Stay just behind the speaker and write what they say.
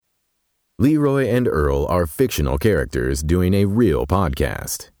Leroy and Earl are fictional characters doing a real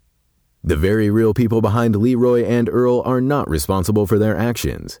podcast. The very real people behind Leroy and Earl are not responsible for their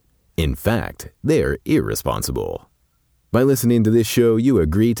actions. In fact, they're irresponsible. By listening to this show, you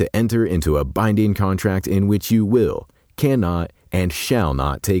agree to enter into a binding contract in which you will, cannot, and shall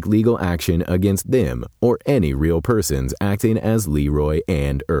not take legal action against them or any real persons acting as Leroy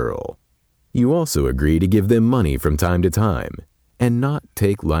and Earl. You also agree to give them money from time to time and not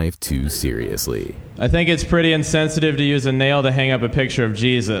take life too seriously. I think it's pretty insensitive to use a nail to hang up a picture of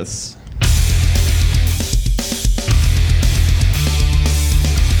Jesus.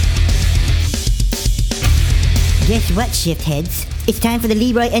 Guess what, shift heads? It's time for the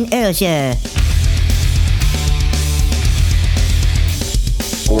Leroy and Earl Show.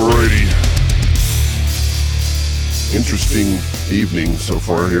 Alrighty. Interesting evening so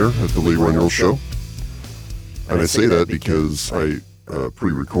far here at the Leroy and Earl Show. And I say that because I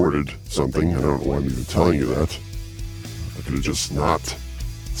pre-recorded something. I don't know why I'm even telling you that. I could have just not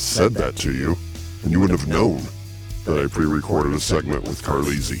said that to you, and you wouldn't have known that I pre-recorded a segment with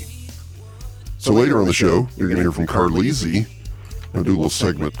Carleeezy. So later on the show, you're going to hear from Carleeezy. I'll do a little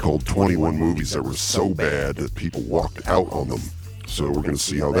segment called 21 Movies That Were So Bad That People Walked Out on Them. So we're going to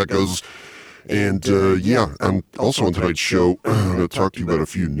see how that goes. And and also on tonight's show, I'm going to talk to you about a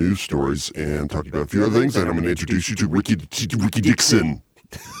few news stories and talk to you about a few other things. And I'm going to introduce you to Ricky Dixon.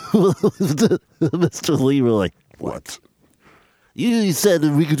 Mr. Leroy. What? You said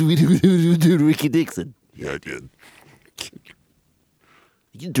Ricky Dixon. Yeah, I did.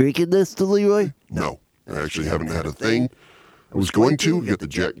 You drinking this, Leroy? No, I actually haven't had a thing. I was going to get the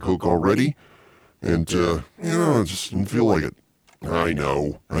Jack and Coke already. And, I just didn't feel like it. I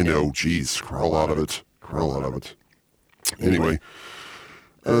know. Jeez, crawl out of it. Anyway,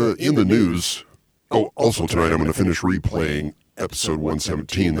 in the news, also tonight I'm going to finish replaying episode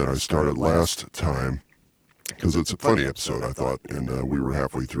 117 that I started last time, because it's a funny episode, I thought, and we were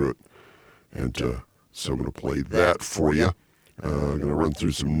halfway through it. And so I'm going to play that for you. I'm going to run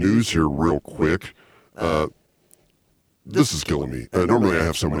through some news here real quick. This is killing me. Normally I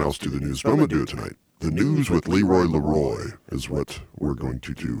have someone else do the news, but I'm going to do it tonight. The news with Leroy is what we're going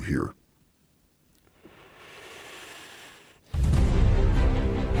to do here.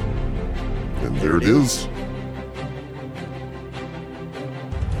 And there it is.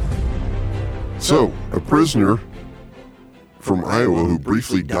 So, a prisoner from Iowa who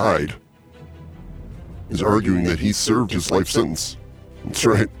briefly died is arguing that he served his life sentence. That's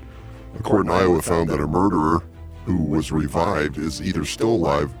right. A court in Iowa found that a murderer who was revived is either still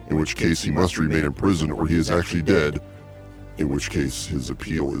alive, in which case he must remain in prison, or he is actually dead, in which case his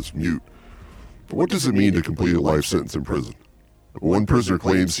appeal is moot. But what does it mean to complete a life sentence in prison? One prisoner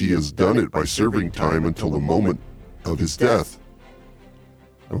claims he has done it by serving time until the moment of his death.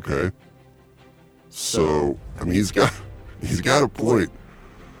 Okay. So, he's got a point.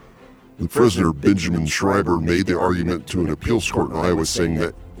 The prisoner, Benjamin Schreiber, made the argument to an appeals court in Iowa, saying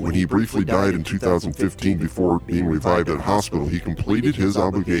that when he briefly died in 2015 before being revived at a hospital, he completed his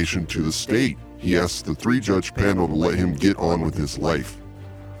obligation to the state. He asked the three-judge panel to let him get on with his life.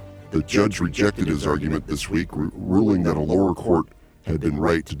 The judge rejected his argument this week, ruling that a lower court had been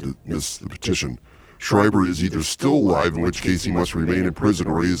right to dismiss the petition. Schreiber is either still alive, in which case he must remain in prison,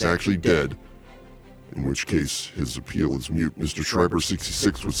 or he is actually dead, in which case his appeal is moot. Mr. Schreiber,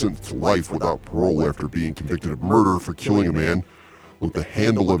 66, was sentenced to life without parole after being convicted of murder for killing a man with the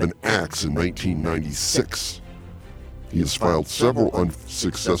handle of an axe in 1996. He has filed several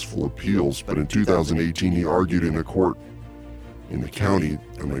unsuccessful appeals, but in 2018 he argued in a court in the county,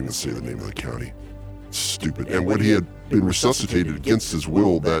 I'm not even going to say the name of the county, it's stupid, and when he had been resuscitated against his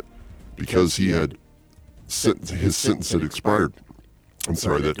will, that because he had his sentence had expired. I'm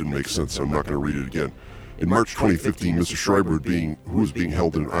sorry, that didn't make sense, so I'm not going to read it again. In March 2015, Mr. Schreiber, who was being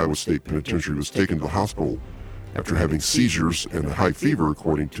held in an Iowa State Penitentiary, was taken to the hospital after having seizures and a high fever,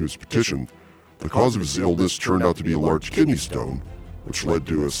 according to his petition. The cause of his illness turned out to be a large kidney stone, which led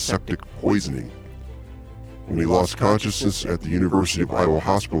to a septic poisoning. When he lost consciousness at the University of Iowa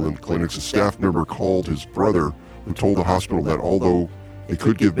Hospital and Clinics, a staff member called his brother, who told the hospital that although they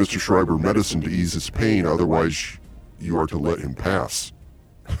could give Mr. Schreiber medicine to ease his pain, otherwise you are to let him pass.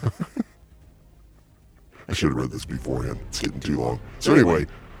 I should have read this beforehand. It's getting too long. So anyway,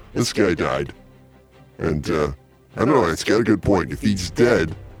 this guy died. And, I don't know, it's got a good point. If he's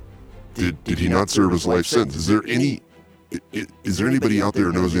dead, did he not serve his life sentence? Is there anybody out there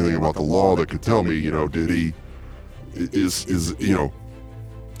who knows anything about the law that could tell me, did he, is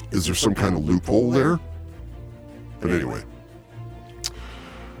there some kind of loophole there? But anyway,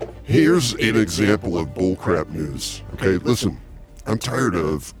 here's an example of bullcrap news. Okay, listen, I'm tired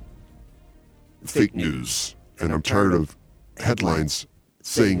of fake news, and I'm tired of headlines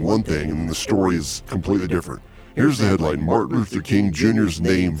saying one thing and the story is completely different. Here's the headline: Martin Luther King Jr.'s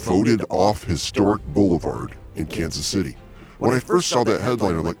name voted off historic boulevard in Kansas City. When I first saw that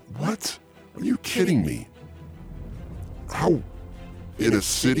headline, I'm like, what? Are you kidding me? How, in a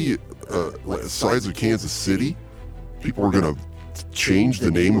city the size of Kansas City, people are going to change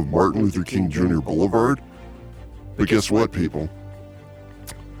the name of Martin Luther King Jr. Boulevard? But guess what, people?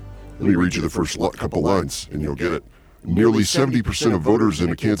 Let me read you the first couple lines, and you'll get it. Nearly 70% of voters in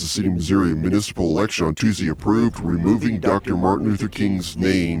a Kansas City, Missouri municipal election on Tuesday approved removing Dr. Martin Luther King's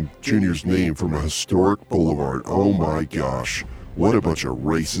name, Jr.'s name, from a historic boulevard. Oh my gosh, what a bunch of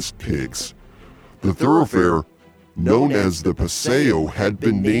racist pigs. The thoroughfare, known as the Paseo, had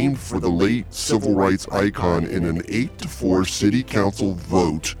been named for the late civil rights icon in an 8-4 city council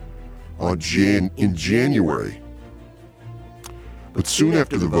vote in January. But soon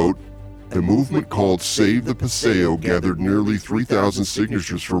after the vote, the movement called Save the Paseo gathered nearly 3,000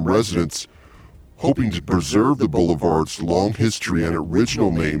 signatures from residents hoping to preserve the boulevard's long history and original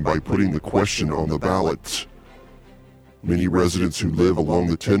name by putting the question on the ballot. Many residents who live along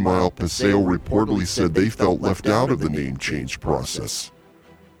the 10-mile Paseo reportedly said they felt left out of the name change process.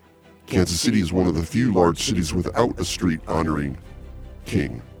 Kansas City is one of the few large cities without a street honoring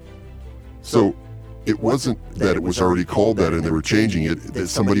King. So, it wasn't that it was already called that and they were changing it, that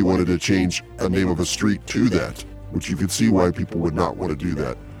somebody wanted to change a name of a street to that, which you could see why people would not want to do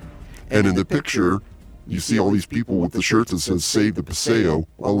that. And in the picture, you see all these people with the shirts that says Save the Paseo.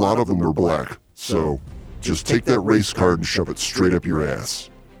 A lot of them are black. So just take that race card and shove it straight up your ass.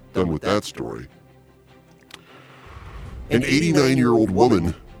 Done with that story. An 89-year-old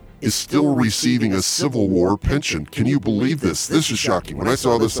woman is still receiving a Civil War pension. Can you believe this? This is shocking. When I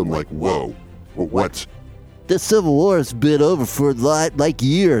saw this, I'm like, whoa. What? The Civil War has been over for like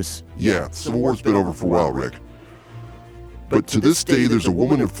years. Yeah, the Civil War's been over for a while, Rick. But to this day, there's a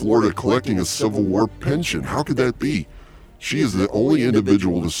woman in Florida collecting a Civil War pension. How could that be? She is the only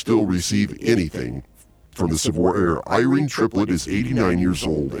individual to still receive anything from the Civil War era. Irene Triplett is 89 years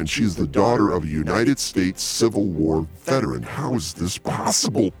old, and she is the daughter of a United States Civil War veteran. How is this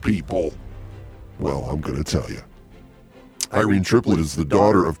possible, people? Well, I'm going to tell you. Irene Triplett is the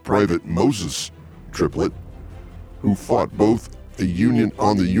daughter of Private Moses Triplett, who fought both a Union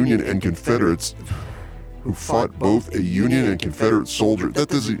and Confederate soldier. That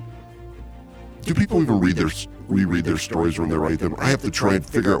doesn't. Do people even reread their stories when they write them? I have to try and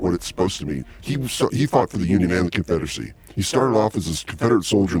figure out what it's supposed to mean. He fought for the Union and the Confederacy. He started off as a Confederate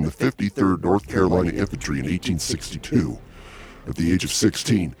soldier in the 53rd North Carolina Infantry in 1862. At the age of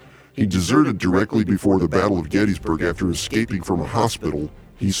 16, he deserted directly before the Battle of Gettysburg after escaping from a hospital.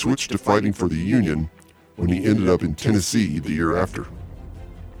 He switched to fighting for the Union when he ended up in Tennessee the year after.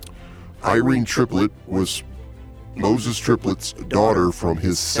 Irene Triplett was Moses Triplett's daughter from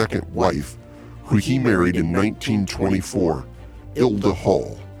his second wife, who he married in 1924, Ilda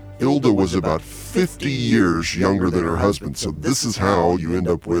Hall. Ilda was about 50 years younger than her husband, so this is how you end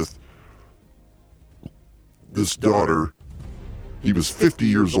up with this daughter. He was 50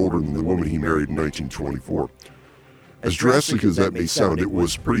 years older than the woman he married in 1924. As drastic as that may sound, it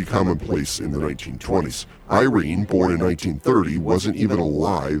was pretty commonplace in the 1920s. Irene, born in 1930, wasn't even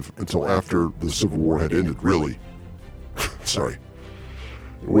alive until after the Civil War had ended, really. Sorry.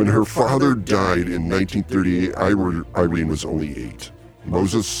 When her father died in 1938, Irene was only 8.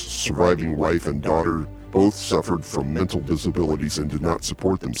 Moses' surviving wife and daughter both suffered from mental disabilities and did not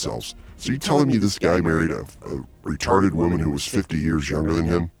support themselves. So you telling me this guy married a retarded woman who was 50 years younger than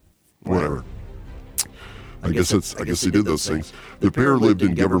him? Whatever. I guess they did those things. The pair lived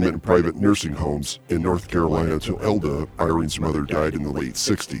in government and private nursing homes in North Carolina until Ilda, Irene's mother, died in the late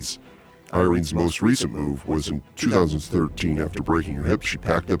 60s. Irene's most recent move was in 2013. After breaking her hip, she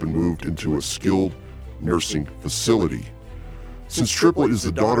packed up and moved into a skilled nursing facility. Since Triplett is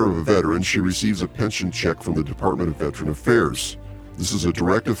the daughter of a veteran, she receives a pension check from the Department of Veteran Affairs. This is a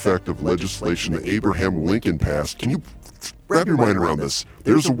direct effect of legislation that Abraham Lincoln passed. Can you wrap your mind around this?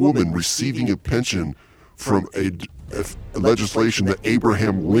 There's a woman receiving a pension from a legislation that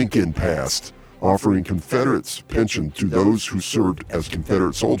Abraham Lincoln passed, offering Confederates pension to those who served as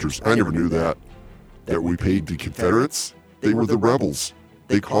Confederate soldiers. I never knew that we paid the Confederates. They were the rebels.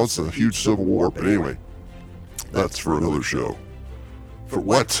 They caused a huge civil war. But anyway, that's for another show. For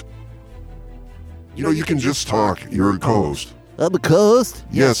what? You know, you can just talk. You're a co-host. I'm a co-host?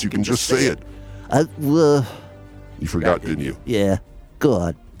 Yes, you can just say it. You forgot, didn't you? Yeah. Go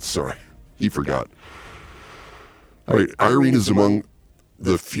on. Sorry. He forgot. All right, Irene is among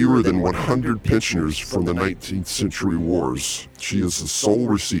the fewer than 100 pensioners from the 19th century wars. She is the sole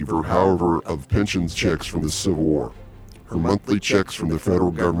receiver, however, of pensions checks from the Civil War. Her monthly checks from the federal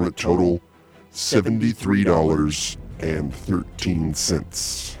government total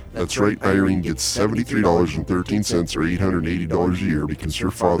 $73.13. That's right, Irene gets $73.13 or $880 a year because her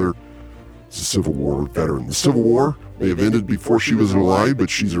father is a Civil War veteran. The Civil War may have ended before she was alive,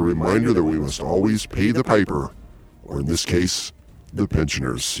 but she's a reminder that we must always pay the piper, or in this case, the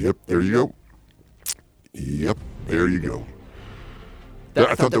pensioners. Yep, there you go. Yep, there you go.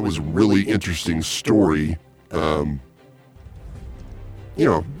 I thought that was a really interesting story.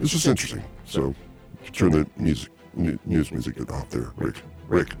 It's just interesting. So, turn the news music off there, Rick.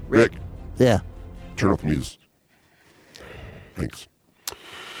 Rick. Yeah. Turn off the music. Thanks.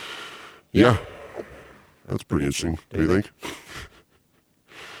 Yeah, that's pretty interesting. Do you think?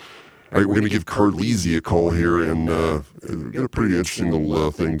 All right, we're going to give Carleeezy a call here, and we got a pretty interesting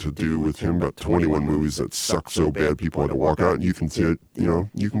little thing to do with him about 21 movies that suck so bad people had to walk out. And you can say,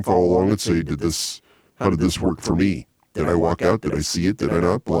 you can follow along and say, how did this work for me? Did I walk out? Did I see it? Did I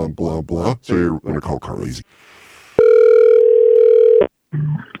not? Blah, blah, blah. So you're going to call Carleeezy.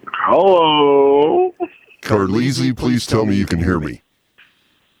 Hello. Carleeezy, please tell me you can hear me.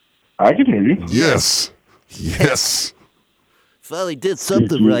 I can hear you. Yes. Finally did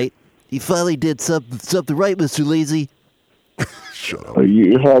something right. He finally did something right, Mr. Lazy. Shut up. Are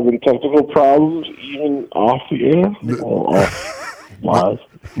you having technical problems even off the air? Or off live?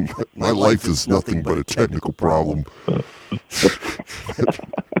 My life is nothing but a technical problem.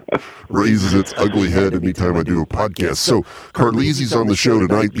 Raises its ugly head anytime I do a podcast. So Carleeezy's on the show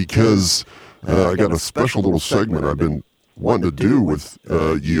tonight because I got a special little segment I've been wanting to do with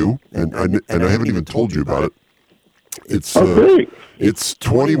you, and I haven't even told you about it. It's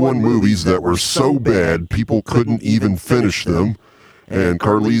 21 movies that were so bad people couldn't even finish them. And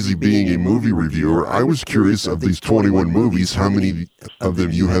Carleeezy being a movie reviewer, I was curious of these 21 movies, how many of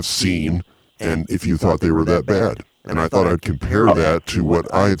them you have seen, and if you thought they were that bad. And I thought I'd compare that to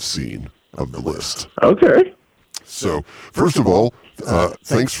what I've seen of the list. Okay. So, first of all,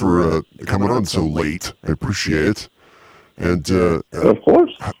 thanks for coming on so late. I appreciate it. And of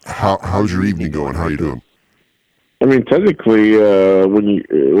course. How's your evening going? How are you doing? I mean, technically,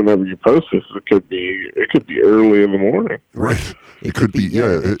 whenever you post this, it could be early in the morning. Right. It could be.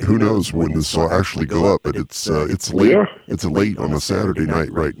 Yeah. Who knows when this will actually go up? But it's late. Yeah. It's late on a Saturday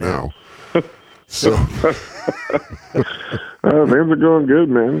night right now. So things are going good,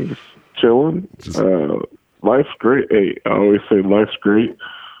 man. Just chilling. Life's great. Hey, I always say life's great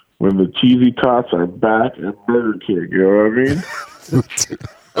when the cheesy tots are back at Burger King. You know what I mean?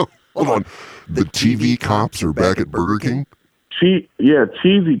 Hold on. The TV cops are back at Burger King? Cheesy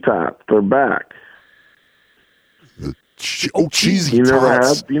tots. They're back. Cheesy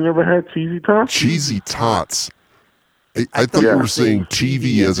tots. You never had cheesy tots? Cheesy tots. I thought you were saying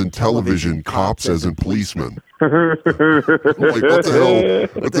TV as in television, cops as in policemen. I'm like, what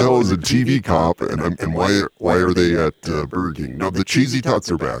the hell is a TV cop, and why are they at Burger King? No, the cheesy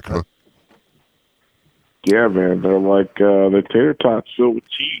tots are back, huh? Yeah, man, they're like the tater tots filled with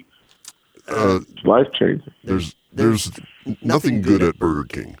cheese. It's life changing. There's nothing good at Burger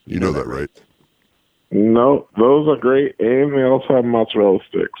King. You know that, right? No, those are great, and they also have mozzarella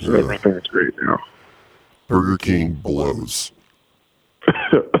sticks. Everything's great now. Burger King blows.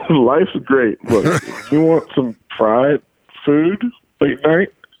 Life's great. Look, if you want some fried food late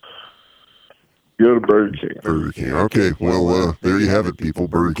night, go to Burger King. Burger King. Okay, well, there you have it, people.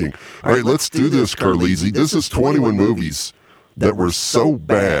 Burger King. All right, let's do this, Carleeezy. This is 21 movies that were so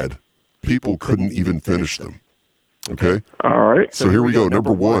bad, people couldn't even finish them. Okay? All right. So here we go.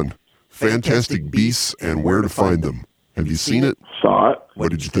 Number 1, Fantastic Beasts and Where to Find Them. Have you seen it? Saw it.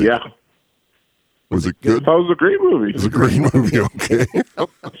 What did you think? Yeah. Was it good? That was a great movie. It was a great movie, okay. Watch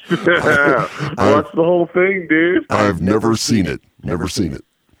the whole thing, dude. I've never seen it. Never seen it.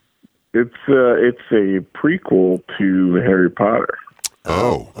 It's a prequel to Harry Potter.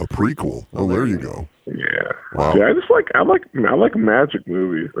 Oh, a prequel. Oh, there you go. Yeah. Wow. Yeah, I like magic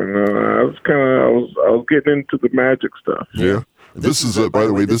movies, and I was getting into the magic stuff. Yeah. This is by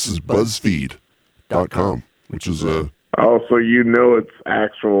the way, this is BuzzFeed.com, which is a. Oh, so it's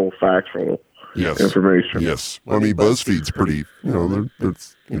actual factual. Yes. Information. Yes. Well, I mean, BuzzFeed's pretty,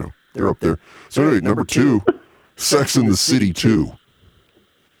 they're up there. So anyway, number 2, Sex and the City 2.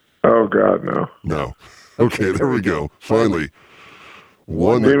 Oh, God, no. No. Okay, there we go. Finally.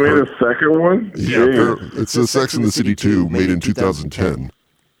 One. They made a second one? Yeah, it's a Sex and the City 2 made in 2010.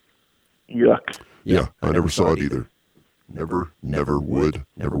 Yuck. Yeah, I never saw it either. Never would.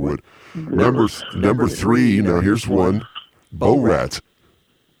 Number 3, now here's one. Borat.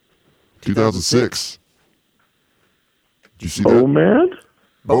 2006. Did you see Oh, that? man?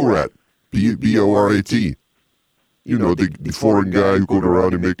 Borat. B-O-R-A-T. You know, the foreign guy who goes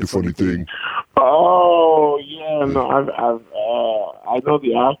around and make the funny thing. Oh, yeah. No, I know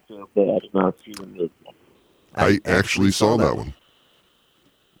the actor, but I did not see the movie. I actually saw that one.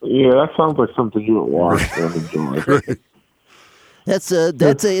 Yeah, that sounds like something you would watch and enjoy. Right. That's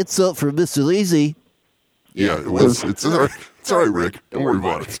a insult for Mr. Leezy. Yeah, it was. It's all right. It's all right, Rick. Don't worry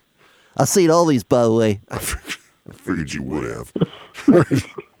about it. I've seen all these, by the way. I figured you would have.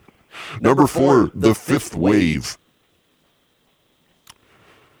 Number 4, The Fifth Wave.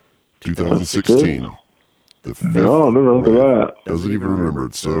 2016. The Fifth No, I don't remember that. Doesn't even remember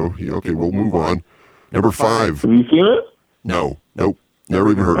it, so okay, we'll move on. Number 5. Have you seen it? No, nope. Never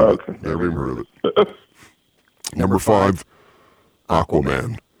even heard of it. Never even heard of it. Number 5,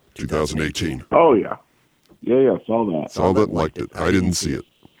 Aquaman, 2018. Oh, yeah. Yeah, I saw that. Saw that, liked it. I didn't see it.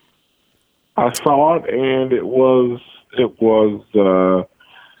 I saw it, and it was, here's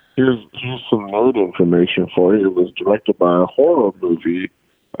some nerd information for you. It was directed by a horror movie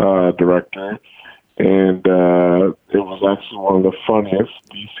director, and it was actually one of the funniest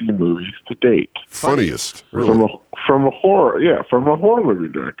DC movies to date. Funniest? Really? From a horror movie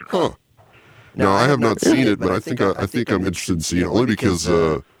director. Huh. No, I have not seen it, but I think I'm interested in seeing it, only because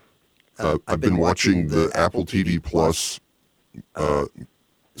I've been watching the Apple TV Plus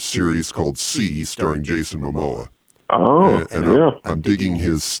series called C, starring Jason Momoa. Oh, and yeah. I'm digging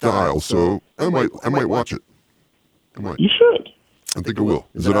his style, so I might watch it. I might. You should. I think I will.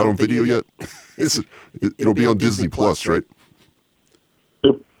 Is it out on video yet? It'll be on Disney Plus, right?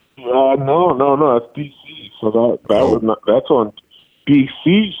 No, that's DC. So that's on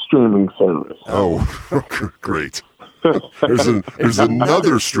DC streaming service. Oh, great. There's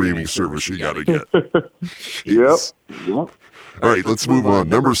another streaming service you got to get. Yep. All right, let's move on.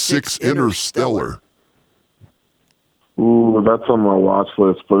 Number 6, Interstellar. Ooh, that's on my watch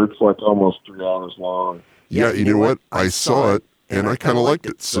list, but it's like almost 3 hours long. Yeah, you know what? I saw it, and I kind of liked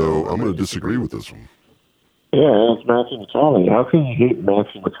it, so I'm going to disagree with this one. Yeah, it's Matthew McConaughey. How can you hate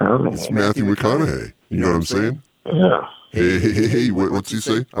Matthew McConaughey? It's Matthew McConaughey. You know what I'm saying? Yeah. Hey, what's he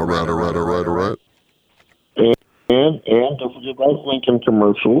say? All right. And don't forget about Lincoln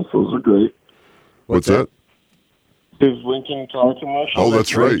commercials. Those are great. What's that? His Lincoln car commercials. Oh,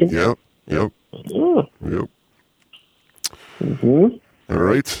 that's right. Yep. Yeah. Yep. Mm-hmm. All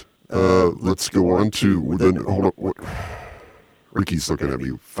right. Let's go on to then. Hold on. What? Ricky's looking at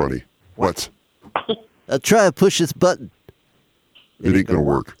me funny. What? I'll try to push this button. It ain't gonna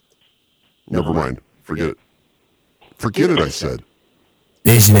work. Never mind. Forget it. Forget it, I said.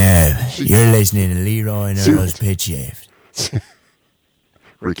 Listen up. You're listening to Leroy and Earl's Pitch Shift.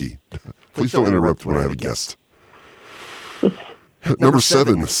 Ricky, please don't interrupt when I have a guest. Number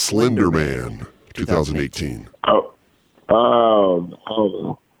 7, Slender Man, 2018. Oh,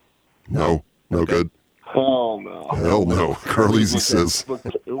 no. No good. Hell no. Hell no. Carleeezy says,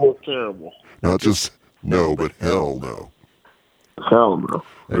 It looked terrible. not just no, but hell no. Hell no.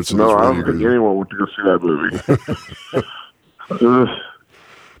 That's No, I really don't think good. anyone went to go see that movie.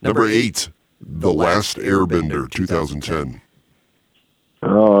 Number 8, The Last Airbender, 2010.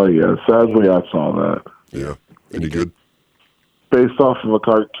 Oh, yeah. Sadly, I saw that. Yeah. Any good? Based off of a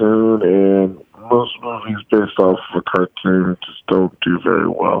cartoon, and most movies based off of a cartoon just don't do very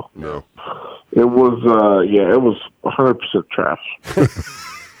well. No. It was, it was 100% trash.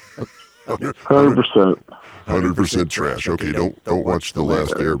 100%. 100% trash. Okay, don't watch The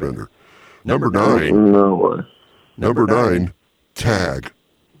Last Airbender. Number 9. No way. Number 9, Tag.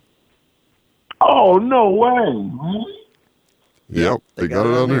 Oh, no way. Really? Yep, they got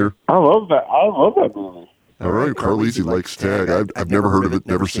it on there. I love that. I love that movie. All right, Carleeezy likes Tag. I've never heard of it,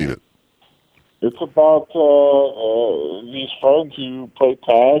 never seen it. It's about these friends who play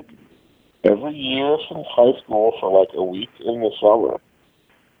tag every year since high school for like a week in the summer.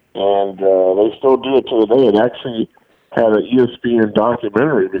 And they still do it to the day. It actually had an ESPN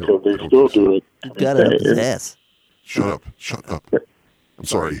documentary because they still do it. Got it up his ass. Shut up. I'm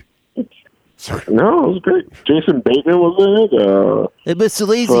sorry. Sorry. No, it was great. Jason Bateman was in it. Hey, Mr.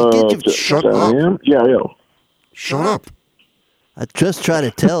 Leezy, get your... Shut up. Yeah. Shut up. I just try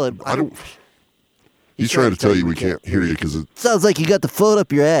to tell him. He's trying to tell you we can't hear you because it... Sounds like you got the phone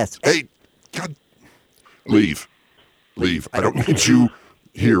up your ass. Hey, God. Leave. I don't need you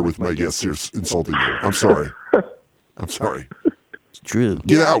here with my guests here insulting you. I'm sorry. It's true.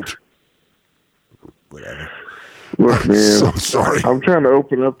 Get out. Whatever. Look, man. So sorry. I'm trying to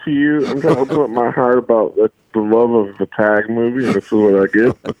open up to you. I'm trying to open up my heart about the love of the Tag movie, and this is what I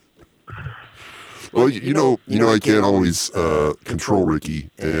get. Well, I can't always control Ricky,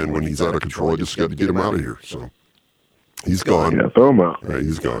 and when he's out of control, I just got to get him out of here. So he's gone. Yeah, throw him out. All right,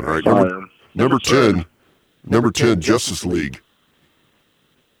 he's gone. All right, number 10, Justice League.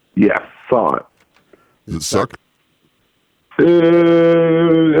 Yeah, saw it. Does it suck?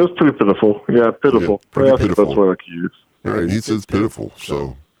 It was pretty pitiful. Yeah, pitiful. Yeah, That's pitiful. That's what I could use. All right, he says pitiful.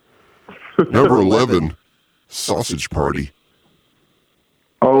 So number 11, Sausage Party.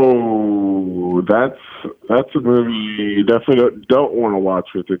 Oh, that's a movie you definitely don't want to watch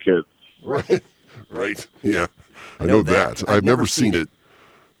with your kids. Right. Yeah, I know that. I've never seen it,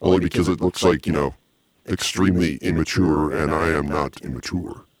 only because it looks like, extremely immature, and I am not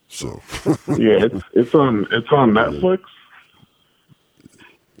immature. So yeah, it's on Netflix,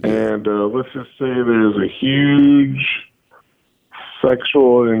 and let's just say there's a huge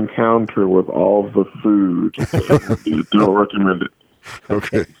sexual encounter with all the food. Don't recommend it.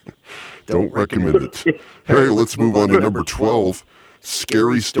 Okay, don't recommend it. All right, let's move on to number 12,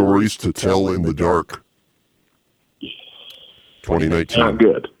 Scary Stories to Tell in the Dark. 2019. Not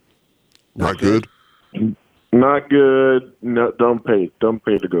good. Not good? Not good. No, don't pay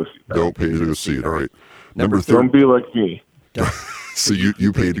to go see that. Don't pay to go see it. All right. Number 13. Don't be like me. So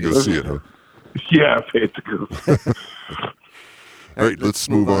you paid to go see it, huh? Yeah, I paid to go. All right, let's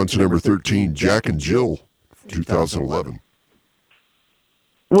move on to number 13, Jack and Jill, 2011.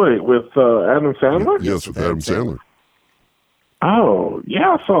 Wait, with Adam Sandler? Yes, with Adam Sandler. Oh,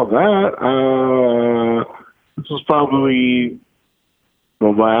 yeah, I saw that. This was probably the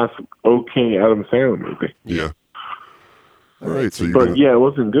last okay Adam Sandler movie. Yeah. All right, so yeah, it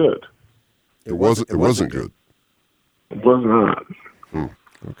wasn't good. It wasn't good. It was not.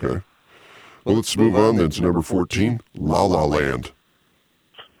 Okay. Well, let's move on then to number 14, La La Land.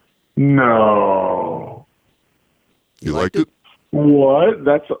 No. You liked it? What?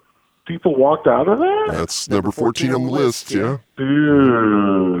 People walked out of that? That's number 14 on the list, yeah.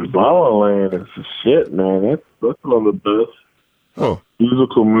 Dude, La La Land is the shit, man. That's one of the best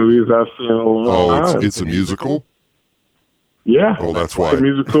musical movies I've seen in a long time. It's a musical? Yeah. Oh, that's why. It's a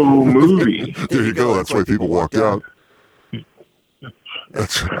musical movie. There you go. That's why people walked out.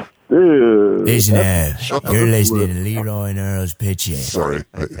 Listen, you're listening to Leroy and Earl's Pitch Yet. Sorry,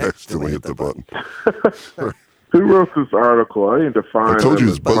 I accidentally hit the button. Who wrote this article? I need to find I told you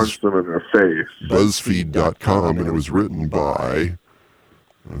it was punch them in their face. BuzzFeed.com, and it was written by,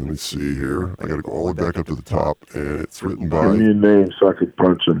 let me see here. I got to go all the way back up to the top, and it's written by... Give me a name so I can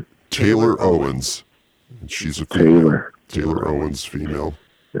punch him. Taylor Owens. And she's a female. Taylor Owens, female.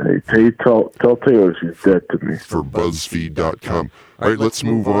 Hey, tell Taylor she's dead to me. For BuzzFeed.com. All right, let's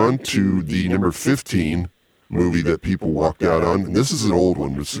move on to the number 15 movie that people walked out on. And this is an old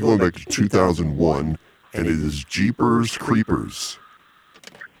one. This is going back to 2001, and it is Jeepers Creepers.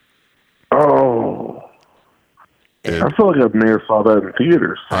 Oh. And I feel like I may have saw that in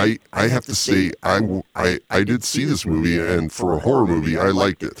theaters. I have to say, I did see this movie, and for a horror movie, I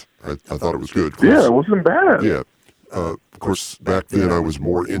liked it. I thought it was good. Yeah, it wasn't bad. Yeah. Of course, back then I was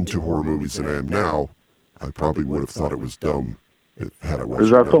more into horror movies than I am now. I probably would have thought it was dumb had I watched it.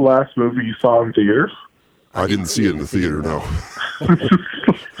 Is that the last movie you saw in theaters? I didn't see it in the theater, no.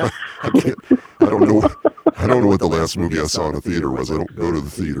 I don't know what the last movie I saw in the theater was. I don't go to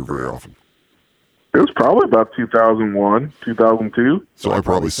the theater very often. It was probably about 2001, 2002. So I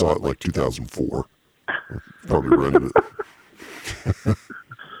probably saw it like 2004. Probably rented it.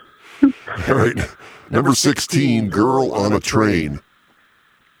 All right. Number 16, Girl on a Train.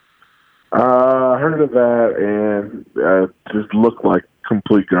 I heard of that, and it just looked like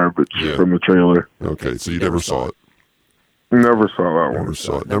complete garbage from the trailer. Okay, so you never saw it? Never saw that one. Never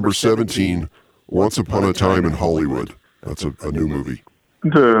saw it. Number 17, Once Upon a Time in Hollywood. That's a new movie.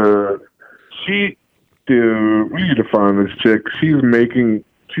 Dude, we need to find this chick. She's making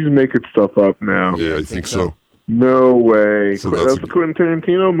stuff up now. Yeah, I think so. No way. So that's a Quentin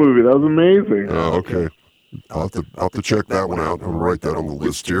Tarantino movie. That was amazing. Oh, okay. I'll have to check that one out. I'm going to write that on the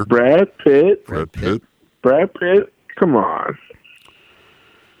list here. Brad Pitt? Brad Pitt? Come on.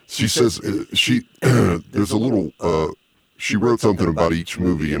 She says there's a little, she wrote something about each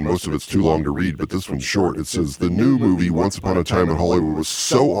movie, and most of it's too long to read, but this one's short. It says, the new movie, Once Upon a Time in Hollywood, was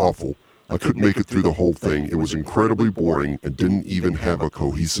so awful, I couldn't make it through the whole thing. It was incredibly boring and didn't even have a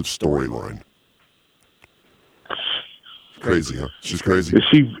cohesive storyline. Crazy, huh? She's crazy. Is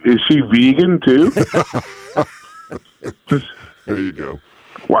she vegan too? There you go.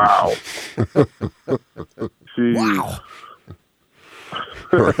 Wow. Wow.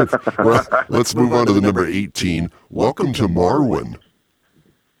 All right. Well, let's move on to the number 18. Welcome to Marwen.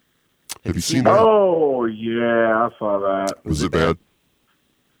 Have you seen that? Oh yeah, I saw that. Was it bad?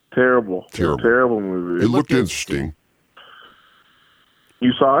 Terrible. Terrible. Terrible movie. It looked interesting.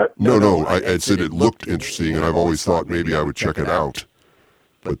 You saw it? No. I said it looked interesting, and I've always thought maybe I would check it out.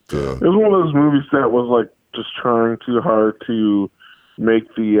 But it was one of those movies that was like just trying too hard to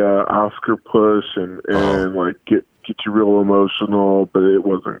make the Oscar push and like get you real emotional, but it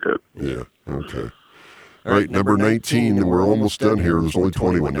wasn't good. Yeah. Okay. All right, number 19, and we're almost done here. There's only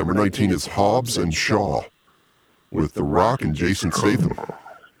 21. Number 19 is Hobbs and Shaw with The Rock and Jason Statham.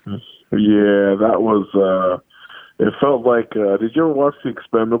 Yeah, that was, it felt like, did you ever watch The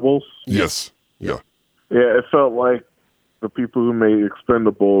Expendables? Yes, yeah. Yeah, it felt like the people who made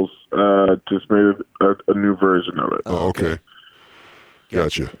Expendables just made a new version of it. Oh, okay.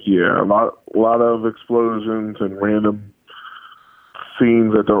 Gotcha. Yeah, a lot of explosions and random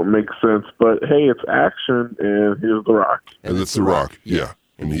scenes that don't make sense, but hey, it's action, and here's The Rock. And it's The Rock, yeah,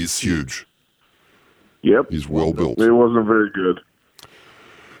 and he's huge. Yep. He's well built. It wasn't very good.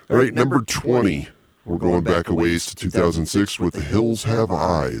 All right, number 20. We're going back a ways to 2006 with The Hills Have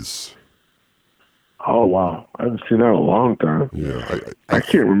Eyes. Oh, wow. I haven't seen that in a long time. Yeah. I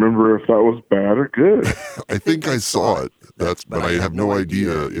can't remember if that was bad or good. I think I saw it, but I have no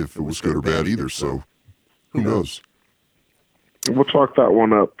idea if it was good or bad either, so who knows? We'll chalk that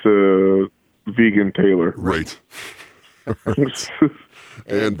one up to Vegan Taylor. Right.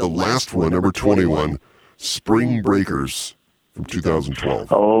 And the last one, number 21, Spring Breakers from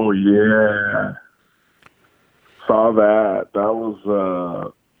 2012. Oh, yeah. Saw that. That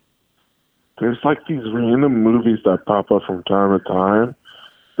was, there's like these random movies that pop up from time to time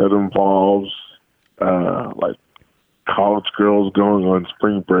that involves, like college girls going on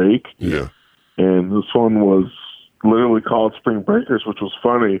spring break. Yeah. And this one was literally called Spring Breakers, which was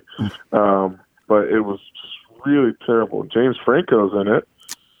funny. But it was just really terrible. James Franco's in it.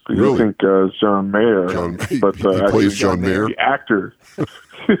 Really? You think it's John Mayer. But he plays John Mayer? The actor.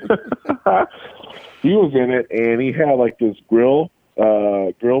 He was in it, and he had like this grill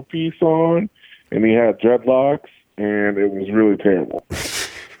piece on, and he had dreadlocks, and it was really terrible.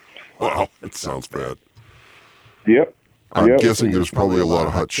 Wow, that sounds bad. Yep. I'm guessing there's probably a lot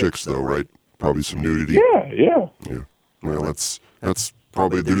of hot chicks, though, right? Probably some nudity. Yeah. Well, that's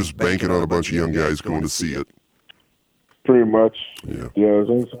probably, they're just banking on a bunch of young guys going to see it. Pretty much. Yeah. There's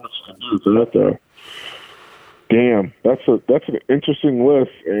only so much to do with that, though. Damn, that's an interesting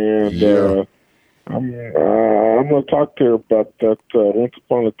list, and yeah. I'm going to talk to her about that Once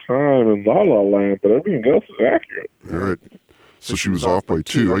Upon a Time in La La Land, but everything else is accurate. All right. So she was off by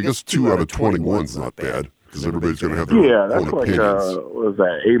 2. I guess 2 out of 21 is not bad, because everybody's going to have their own that's like, opinions. what was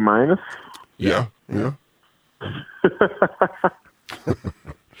that, A-? Yeah.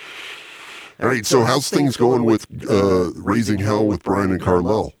 All right, so how's things going with Raising Hell with Brian and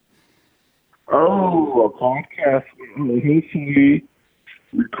Carleeezy? Oh, a podcast. Hopefully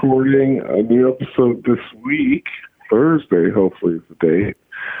recording a new episode this week. Thursday, hopefully, is the date.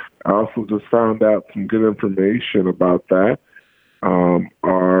 I also just found out some good information about that.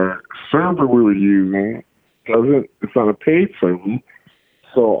 Our server we were using it's not a paid server,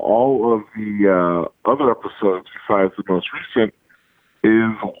 so all of the other episodes besides the most recent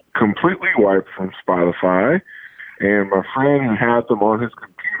is completely wiped from Spotify. And my friend who had them on his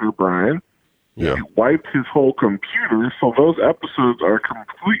computer, Brian, he wiped his whole computer, so those episodes are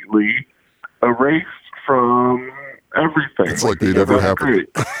completely erased from everything. It's like they never happened.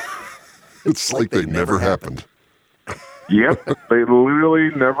 It's like they never happened. Yep, they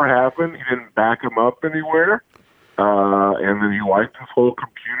literally never happened. He didn't back them up anywhere. And then he wiped his whole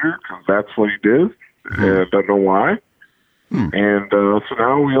computer because that's what he did. I don't know why. And so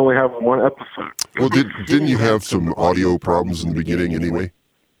now we only have one episode. Well, didn't you have some audio problems in the beginning anyway?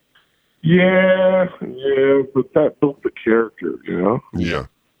 Yeah, but that built the character, you know? Yeah.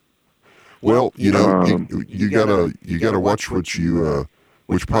 Well, you know, you gotta watch which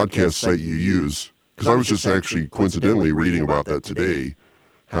podcast site you use. Because I was just actually coincidentally reading about that today,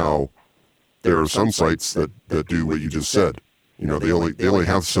 how there are some sites that do what you just said. You know, they only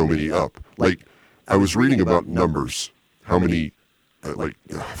have so many up. Like, I was reading about numbers, how many, like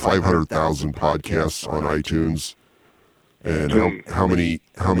 500,000 podcasts on iTunes, and how many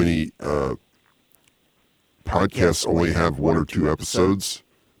podcasts only have 1 or 2 episodes,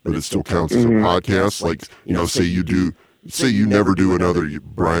 but it still counts as a podcast. Like, you know, say you never do another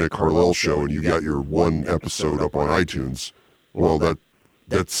Brian and Carleeezy show, and you got your 1 episode up on iTunes. Well, that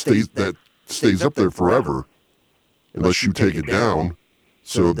stays up there forever, unless you take it down.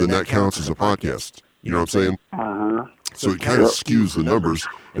 So then that counts as a podcast. You know what I'm saying? So it kind of skews the numbers.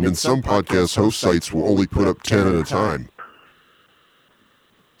 And then some podcast host sites will only put up 10 at a time.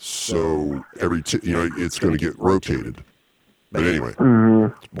 So it's going to get rotated. But anyway,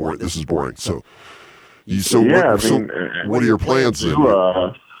 Mm-hmm. it's boring. This is boring. So, what are your plans then?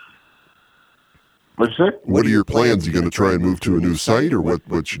 What'd you say? What are your plans? You going to try and move to a new site, or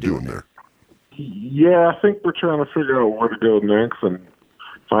what you doing there? Yeah, I think we're trying to figure out where to go next and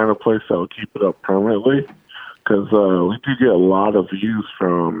find a place that will keep it up permanently. Because we do get a lot of views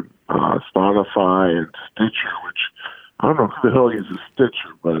from Spotify and Stitcher, which I don't know who the hell uses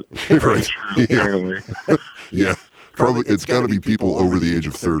Stitcher, but Right. apparently. Yeah, probably it's got to be people over the age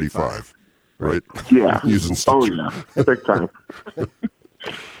of 35, right? Yeah. Using Stitcher. Oh, yeah. Big time.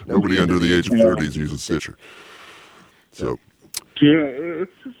 Nobody under the age of 30 is using Stitcher. So. Yeah,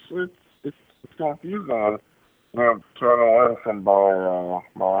 it's confusing. I'm trying to learn from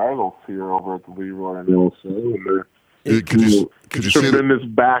my idols here over at the Leroy and also. Could you say that? Tremendous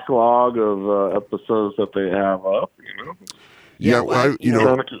backlog of episodes that they have up, Yeah, well,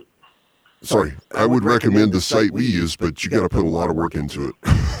 sorry, I would recommend the site we use, but you got to put a lot of work into it.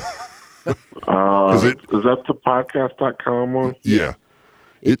 Is that the podcast.com one? Yeah.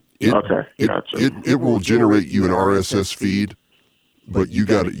 Okay, gotcha. It will generate you an RSS feed, but you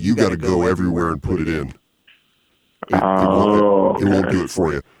got to go everywhere and put it in. It won't do it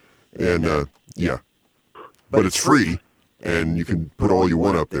for you. And yeah. But it's free, and you can put all you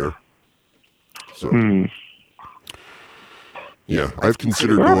want up there. So, yeah, I've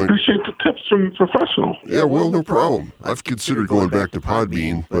considered going. I appreciate the tips from the professional. Yeah, well, no problem. I've considered going back to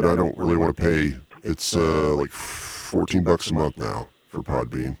Podbean, but I don't really want to pay. It's like $14 a month now for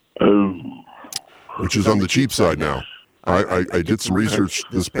Podbean. Oh. Which is on the cheap side now. I did some research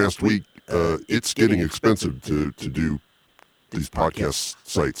this past week. It's getting expensive to do these podcast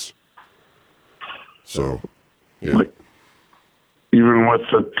sites. So, yeah. Like, even with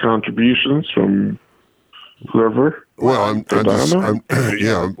the contributions from whoever? Well, our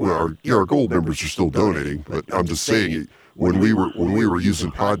gold members are still donating, but I'm just saying, when we were using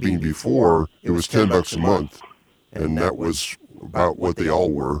Podbean before, it was $10 a month, and that was about what they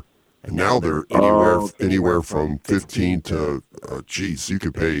all were. And now they're anywhere from 15 to, you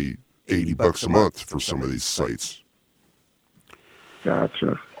could pay $80 a month for some of these sites.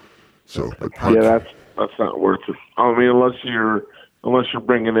 Gotcha. So, that's not worth it. I mean, unless you're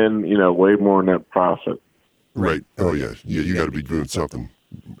bringing in, way more net profit. Right. Oh yeah. Yeah. You got to be doing something.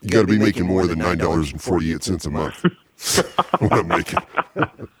 You got to be making more than $9.48 a month. What I'm making.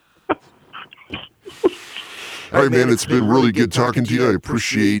 All right, man. It's been really good talking to you. I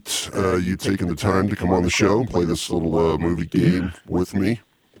appreciate you taking the time to come on the show and play this little movie game with me.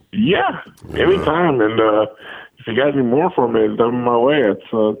 Yeah. Anytime. And if you got any more for me, it's them my way.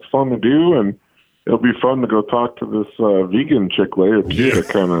 It's fun to do, and it'll be fun to go talk to this vegan chick later. Yeah. To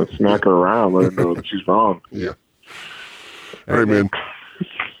kind of smack her around, let her know that she's wrong. Yeah. All right, man.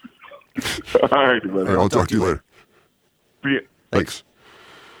 All right, man. All right, I'll talk to you later. Yeah. Thanks.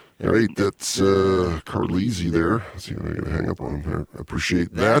 All right, that's Carleeezy there. Let's see if I'm going to hang up on him here. I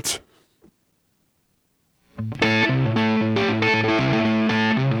appreciate that.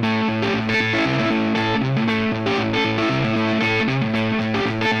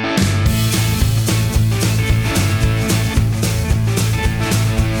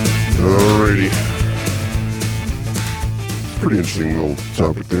 Alrighty. Pretty interesting little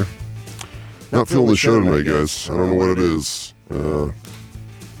topic there. Not feeling the show tonight, guys. I don't know what it is.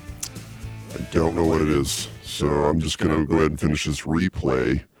 I don't know what it is. So I'm just going to go ahead and finish this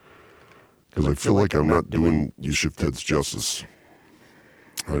replay because I feel like I'm not doing You Shift Heads justice.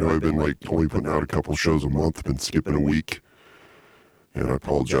 I know I've been only putting out a couple shows a month, been skipping a week, and I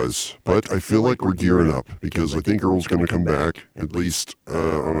apologize. But I feel like we're gearing up because I think Earl's going to come back, at least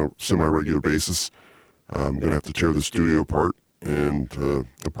on a semi-regular basis. I'm going to have to tear the studio apart. And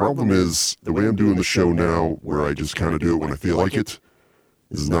the problem is, the way I'm doing the show now, where I just kind of do it when I feel like it,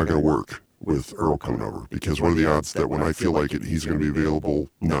 is not going to work with Earl coming over. Because what are the odds that when I feel like it, he's going to be available?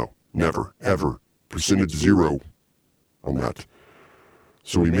 No, never, ever. Percentage 0 on that.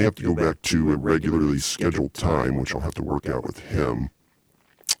 So we may have to go back to a regularly scheduled time, which I'll have to work out with him.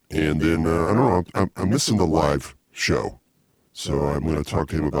 And then, I don't know, I'm missing the live show. So I'm going to talk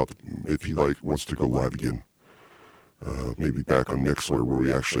to him about if he wants to go live again. Maybe back on Mixler where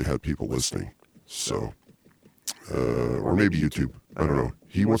we actually had people listening. So, or maybe YouTube. I don't know.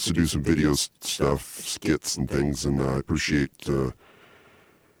 He wants to do some video stuff, skits and things, and I appreciate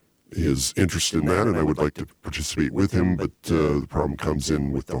his interest in that, and I would like to participate with him, but the problem comes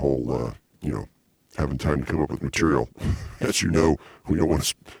in with the whole, having time to come up with material. As you know, we don't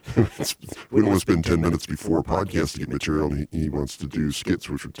want to spend 10 minutes before a podcast to get material, and he wants to do skits,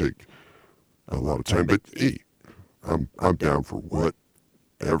 which would take a lot of time. But hey, I'm down for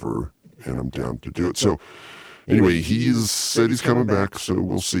whatever, and I'm down to do it. So Anyway, he's said he's coming back, so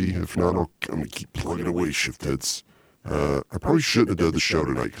we'll see. If not, I'm going to keep plugging away, shift heads. I probably shouldn't have done the show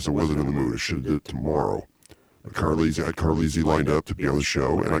tonight because I wasn't in the mood. I should have did it tomorrow. I had Carleeezy lined up to be on the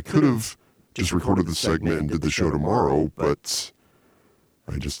show, and I could have just recorded the segment and did the show tomorrow, but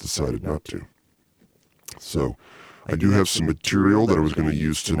I just decided not to. So I do have some material that I was going to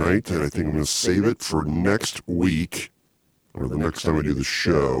use tonight, and I think I'm going to save it for next week, or the next time I do the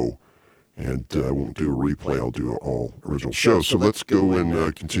show. And I won't do a replay. I'll do an all original show. So let's go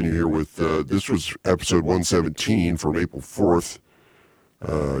and continue here with, this was episode 117 from April 4th.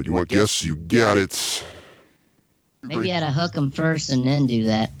 You want guests? You got it. Maybe you had to hook them first and then do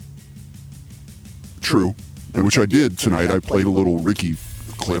that. True. And which I did tonight. I played a little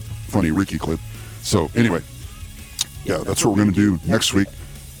funny Ricky clip. So anyway, yeah, that's what we're going to do next week.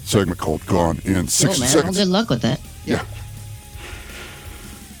 Segment called Gone in 60 Seconds. Well, good luck with that. Yeah.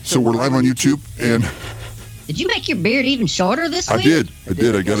 So we're live on YouTube, and did you make your beard even shorter this week? I did.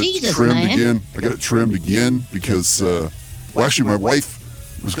 I got it trimmed again. I got it trimmed again because, well, actually, my wife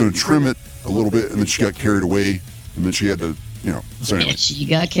was going to trim it a little bit, and then she got carried away, and then she had to, so anyway. She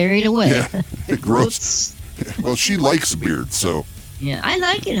got carried away. Yeah, gross. Well, she likes a beard, so. Yeah, I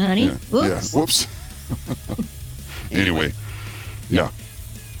like it, honey. Yeah, whoops. Yeah, whoops. Anyway, yeah.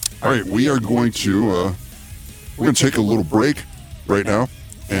 All right, we are going to, we're going to take a little break right now.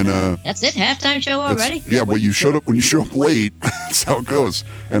 And that's it, halftime show already? Yeah, well, when you show up late, that's how it goes.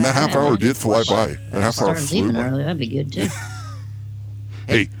 And that half hour did fly by. That half hour flew by. Early, that'd be good too.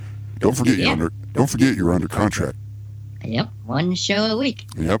 Hey, don't forget you're under contract. Yep, one show a week.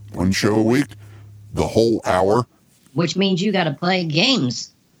 Yep, one show a week, the whole hour. Which means you got to play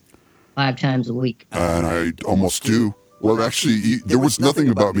games 5 times a week. And I almost do. Well, actually, there was nothing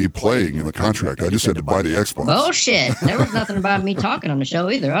about me playing in the contract. I just had to buy the Xbox. Bullshit. There was nothing about me talking on the show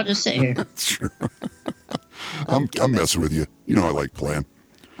either. I'll just sit here. That's true. I'm messing with you. You know I like playing.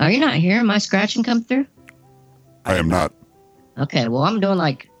 Are you not hearing my scratching come through? I am not. Okay, well, I'm doing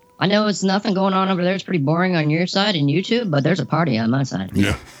I know it's nothing going on over there. It's pretty boring on your side in YouTube, but there's a party on my side.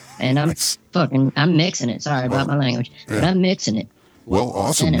 Yeah. And I'm mixing it. Sorry about my language. Yeah. But I'm mixing it. Well,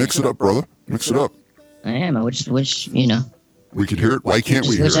 awesome. Mix it up, brother. Mix it up. I am. I wish, we could hear it. Why can't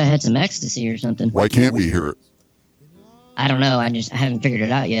we hear it? Wish I had some ecstasy or something. Why can't we hear it? I don't know. I haven't figured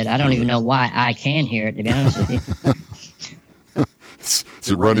it out yet. I don't even know why I can hear it, to be honest with you. Is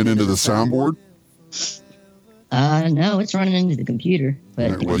it running into the soundboard? No, it's running into the computer.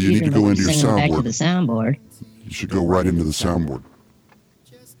 But right, well, you need to go into your soundboard. Back to the soundboard. You should go right into the soundboard.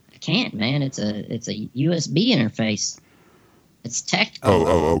 I can't, man. It's a USB interface. It's technical.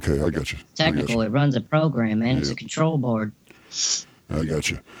 Oh, okay. I got you. Technical. It runs a program, man. It's a control board. I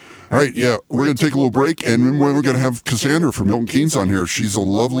got you. All right, yeah. We're going to take a little break, and then we're going to have Cassandra from Milton Keynes on here. She's a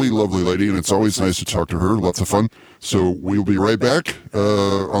lovely, lovely lady, and it's always nice to talk to her. Lots of fun. So we'll be right back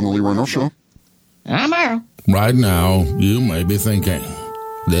on the Leroy No Show. I'm Earl. Right now, you may be thinking,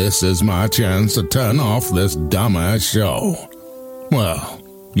 this is my chance to turn off this dumbass show. Well,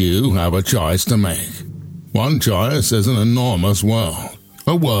 you have a choice to make. One choice is an enormous world,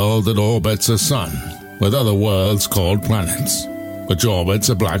 a world that orbits a sun, with other worlds called planets, which orbits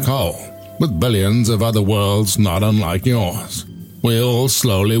a black hole, with billions of other worlds not unlike yours. We all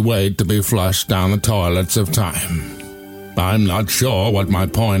slowly wait to be flushed down the toilets of time. I'm not sure what my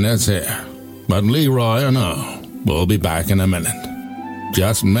point is here, but Leroy and Earl will be back in a minute.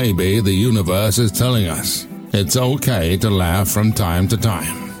 Just maybe the universe is telling us it's okay to laugh from time to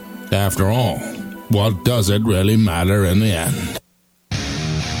time. After all, what does it really matter in the end?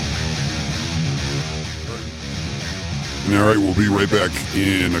 All right, we'll be right back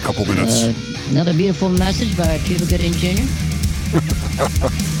in a couple minutes. Another beautiful message by Cuba Gooding Jr.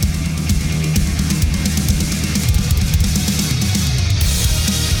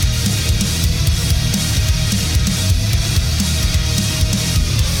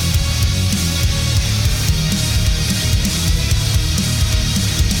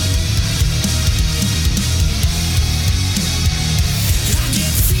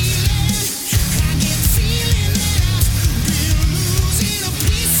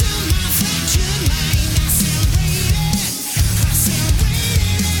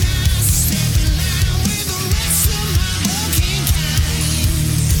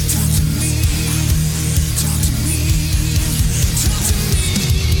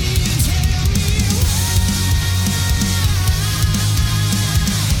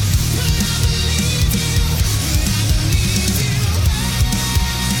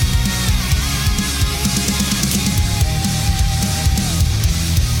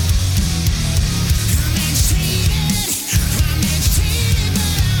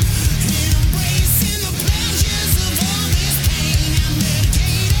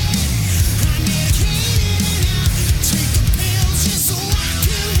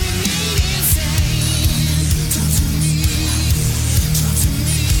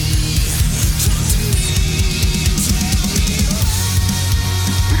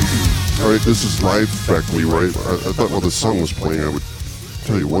 All right, this is live back, Leroy. I thought while the song was playing, I would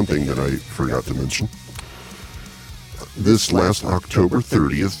tell you one thing that I forgot to mention. This last October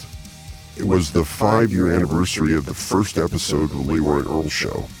 30th, it was the 5-year anniversary of the first episode of the Leroy and Earl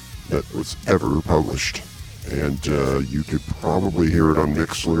show that was ever published. And you could probably hear it on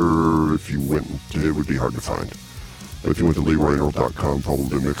Mixler if you went. It would be hard to find. But if you went to LeroyandEarl.com, follow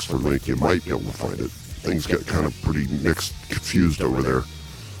the Mixler link, you might be able to find it. Things get kind of pretty confused over there.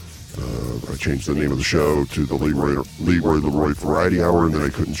 I changed the name of the show to the Leroy Variety Hour, and then I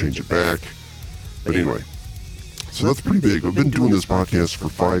couldn't change it back. But anyway, so that's pretty big. I've been doing this podcast for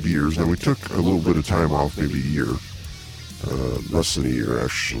 5 years. Now, we took a little bit of time off, maybe a year. Less than a year,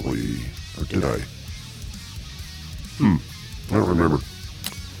 actually. Or did I? I don't remember.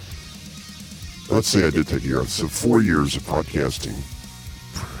 Let's say I did take a year off. So 4 years of podcasting,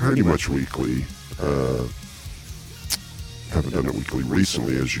 pretty much weekly. Haven't done it weekly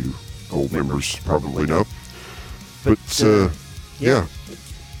recently, as you old members probably know. But, yeah.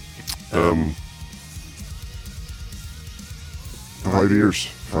 5 years.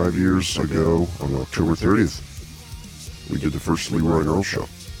 5 years ago, on October 30th, we did the first Leroy and Earl show.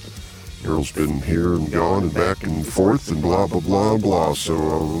 Earl's been here and gone and back and forth and blah, blah, blah, blah. So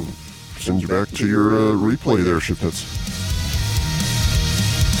I'll send you back to your replay there, Shitheads.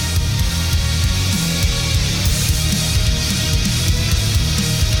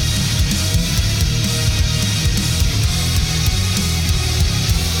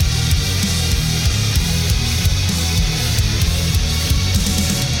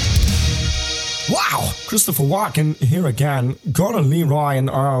 Wow! Christopher Walken here again. Go to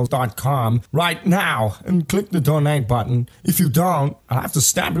LeroyandEarl.com right now and click the donate button. If you don't, I'll have to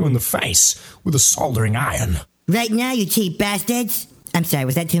stab you in the face with a soldering iron. Right now, you cheap bastards. I'm sorry,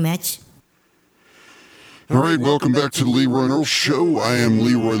 was that too much? All right, welcome back to the Leroy and Earl show. I am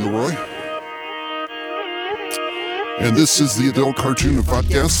Leroy. And this is the Adult Cartoon of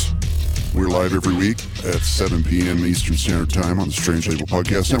Podcasts. We're live every week at 7 p.m. Eastern Standard Time on the Strange Label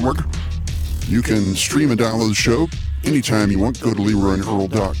Podcast Network. You can stream and download the show anytime you want. Go to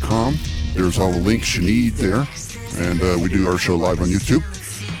LeroyandEarl.com. There's all the links you need there. And we do our show live on YouTube.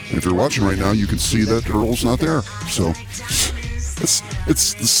 And if you're watching right now, you can see that Earl's not there. So it's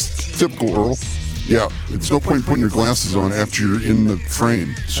typical Earl. Yeah, it's no point putting your glasses on after you're in the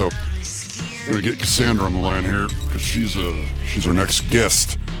frame. So we're going to get Cassandra on the line here because she's our next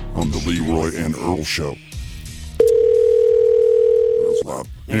guest on the Leroy and Earl show. That was loud.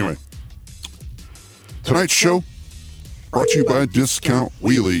 Anyway. Tonight's show brought to you by Discount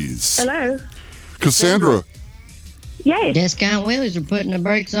Wheelies. Hello. Cassandra. Yay. Discount Wheelies are putting the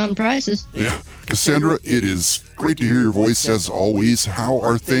brakes on prices. Yeah. Cassandra, it is great to hear your voice as always. How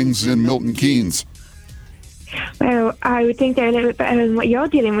are things in Milton Keynes? Well, I would think they're a little bit better than what you're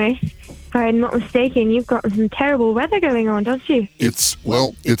dealing with. If I'm not mistaken, you've got some terrible weather going on, don't you? It's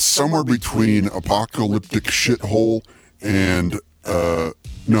somewhere between apocalyptic shithole and,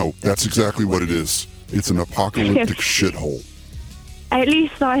 no, that's exactly what it is. It's an apocalyptic shithole. At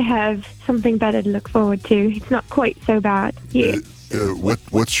least I have something better to look forward to. It's not quite so bad. Yeah.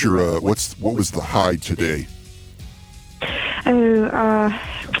 What was the high today? I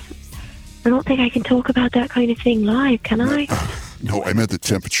don't think I can talk about that kind of thing live, can I? No, I meant the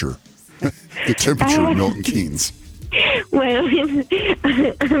temperature. The temperature in Milton Keynes. Well, I'm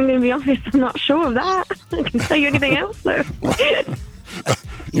going to be honest, I'm not sure of that. I can tell you anything else, though.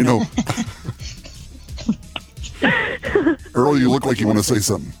 You know, Earl, you look like you want to say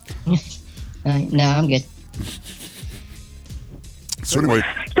something. No, I'm good. So anyway.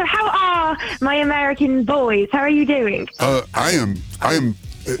 So how are my American boys? How are you doing? I am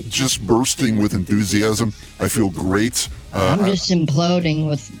just bursting with enthusiasm. I feel great. I'm just imploding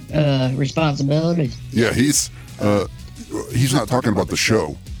with responsibilities. Yeah, he's not talking about the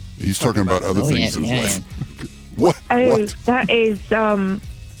show. He's talking about other things in his life. What? Oh, that is,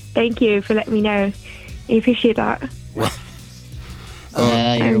 thank you for letting me know. I appreciate that.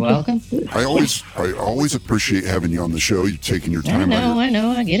 You're welcome. I always appreciate having you on the show. You taking your time. I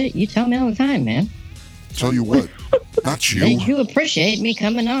know, I get it. You tell me all the time, man. Tell you what, not you. You appreciate me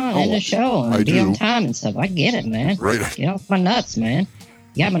coming on in the show and be on time and stuff. I get it, man. Right. Get off my nuts, man.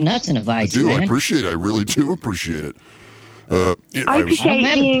 You got my nuts in a vice, I do. man. I appreciate it. I really do appreciate it. I appreciate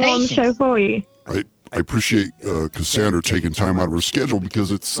being on the show for you. I appreciate Cassandra taking time out of her schedule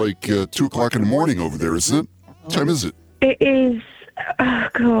because it's like 2 o'clock in the morning over there, isn't it? What time is it? It is. Oh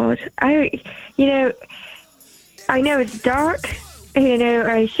God. I know it's dark.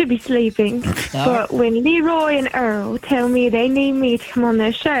 I should be sleeping. But when Leroy and Earl tell me they need me to come on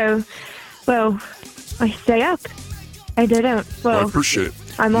their show, well, I stay up. I don't. Well, I appreciate it.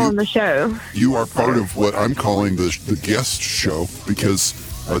 I'm on the show. You are part of what I'm calling the guest show because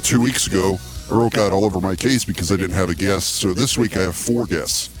 2 weeks ago, Earl got all over my case because I didn't have a guest. So this week I have 4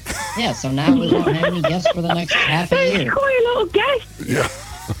 guests. Yeah, so now we won't have any guests for the next half a That's year. quite a little guest. Yeah.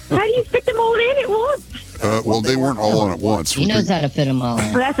 How do you fit them all in at once? Well, they weren't all on at once. He knows how to fit them all in.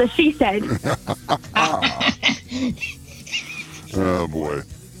 Well, that's what she said. Oh, boy.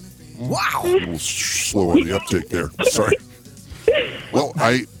 Wow. A little slow on the uptake there. Sorry. Well,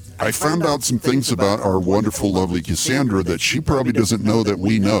 I found out some things about our wonderful, lovely Cassandra that she probably doesn't know that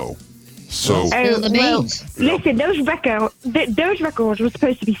we know. So, Spill the beans. Listen, those records were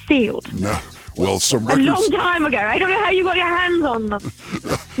supposed to be sealed no. Well, some a long records. time ago. I don't know how you got your hands on them,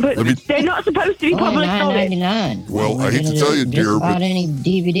 but Let me- they're not supposed to be public knowledge. $9.99. Well, I hate to tell you, dear, Just about but any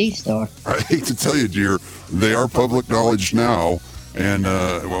DVD store. I hate to tell you, dear, they are public knowledge now. And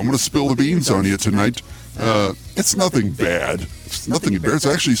well, I'm going to spill the beans on you tonight. It's nothing bad. It's nothing bad. It's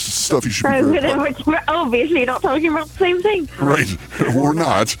actually stuff you should be very proud of. We're obviously not talking about the same thing. Right. We're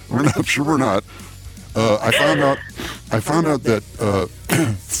not. We're not sure we're not. I found out that,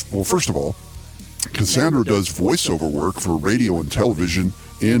 well, first of all, Cassandra does voiceover work for radio and television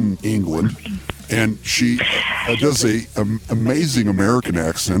in England, and she does a amazing American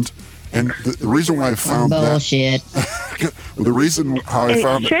accent. And the reason why I found Bullshit. the reason how I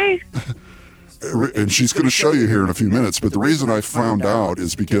found true. and she's going to show you here in a few minutes, but the reason I found out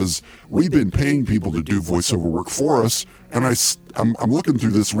is because we've been paying people to do voiceover work for us, and I'm looking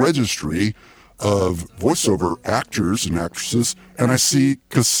through this registry of voiceover actors and actresses, and I see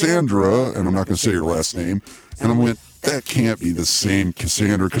Cassandra, and I'm not going to say her last name, and I went, that can't be the same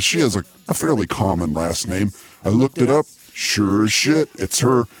Cassandra, because she has a fairly common last name. I looked it up, sure as shit, it's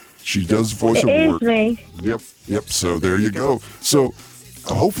her. She does voiceover work. Me. Yep, so there you go. So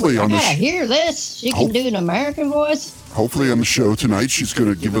hopefully on the Hear this. She can do an American voice. hopefully on the show tonight, she's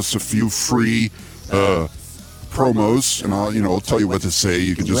going to give us a few free promos, and I'll tell you what to say.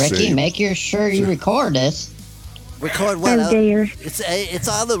 You can just Ricky, say, make sure you record this. Record what? Oh, dear. It's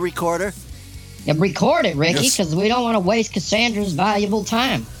on the recorder. Yeah, record it, Ricky, Yes. because we don't want to waste Cassandra's valuable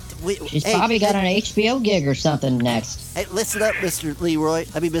time. She's probably got an HBO gig or something next. Hey, listen up, Mr. Leroy.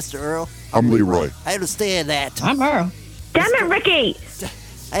 I mean, Mr. Earl. I'm Leroy. I understand that. I'm Earl. Damn it, Ricky!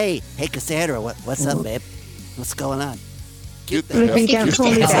 Hey, Cassandra, what's up, babe? What's going on? Get the Listen, heck don't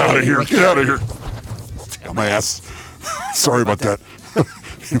call me out that. of here. Get out of here. Damn my ass. Sorry about that.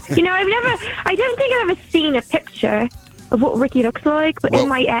 You know, I don't think I've ever seen a picture of what Ricky looks like, but in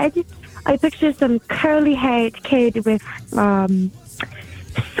my head, I picture some curly-haired kid with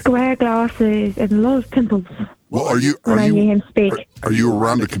square glasses and a lot of pimples. Well, are you him speak. Are you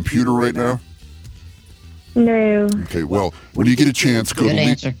around a computer right now? No. Okay, well, when you get a chance, go to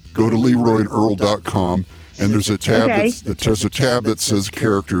LeroyandEarl.com, and there's a tab there's a tab that says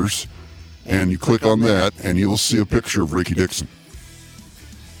characters, and you click on that, and you'll see a picture of Ricky Dixon.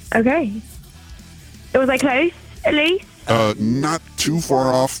 Okay. Was I close, at least? Not too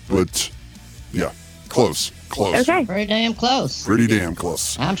far off, but yeah, close. Okay. Pretty damn close. Pretty damn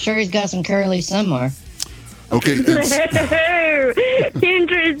close. I'm sure he's got some curly somewhere. Okay.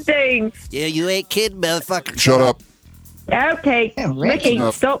 Interesting. Yeah, you ain't kidding, motherfucker. Shut up. Okay. Ricky,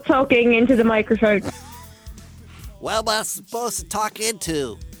 Enough. stop talking into the microphone. What am I supposed to talk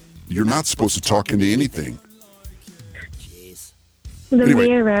into? You're not supposed to talk into anything. The Anyway,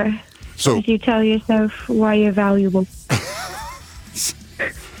 mirror. so- If you tell yourself why you're valuable.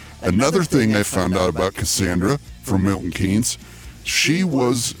 Another thing I found out about Cassandra from Milton Keynes, she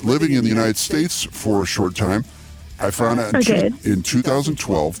was living in the United States for a short time. I found out in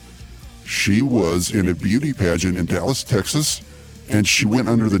 2012, she was in a beauty pageant in Dallas, Texas, and she went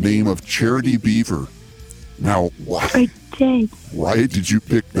under the name of Charity Beaver. Now, why did you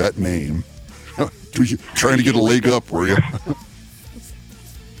pick that name? Were you trying to get a leg up, were you?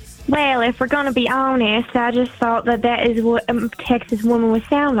 Well, if we're going to be honest, I just thought that is what a Texas woman would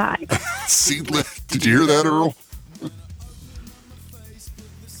sound like. See, did you hear that, Earl?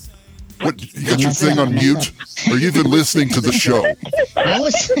 What, you got your thing on mute? Or you even listening to the show? I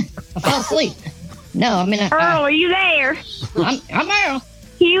fell asleep. No, I mean... Earl, are you there? I'm Earl.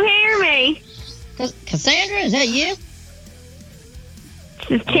 Can you hear me? Cassandra, is that you?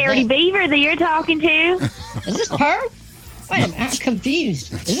 This is Charity Beaver that you're talking to. Is this her? Wait a minute, I'm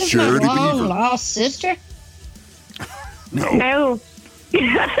confused. Is this Charity my long Beaver. lost sister? No.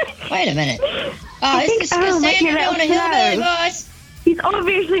 Wait a minute. I think this is Cassandra doing a hillbilly voice. He's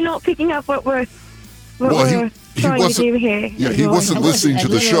obviously not picking up what we're trying to do here. Yeah, he wasn't listening to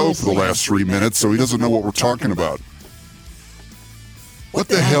the show for the last 3 minutes, so he doesn't know what we're talking about. What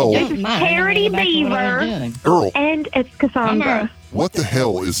the hell? This is Charity Beaver, Earl. and it's Cassandra. What the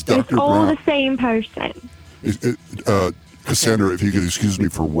hell is Dr. It's all Brown? the same person. Cassandra, if you could excuse me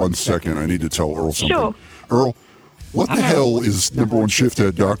for 1 second, I need to tell Earl something. Sure. Earl, what the hell is number one shift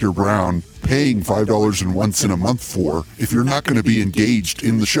head Dr. Brown paying $5.01 a month for if you're not going to be engaged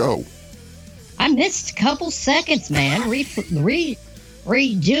in the show? I missed a couple seconds, man. Redo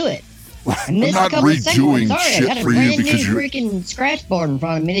it. I missed I'm not a couple redoing seconds. Sorry, shit I got a for you brand new because you're... freaking scratch board in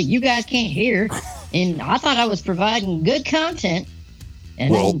front of me that you guys can't hear. And I thought I was providing good content.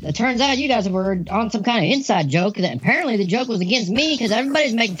 And then it turns out you guys were on some kind of inside joke that apparently the joke was against me because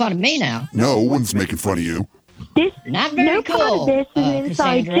everybody's making fun of me now. No one's making fun of you. Not very no cool. part of this is an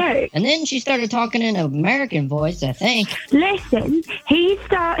inside Cassandra. joke. And then she started talking in an American voice, I think. Listen, he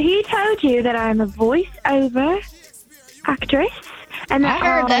told you that I'm a voice-over actress. And I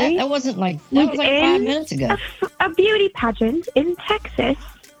heard that. That was like 5 minutes ago. A beauty pageant in Texas.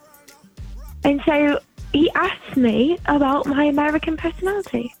 And so he asked me about my American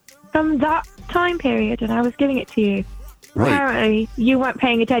personality from that time period, and I was giving it to you. Right. Apparently, you weren't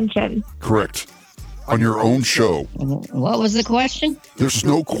paying attention. Correct. On your own show. What was the question? There's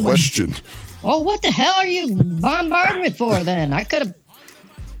no question. Well, what the hell are you bombarding me for then? I could have...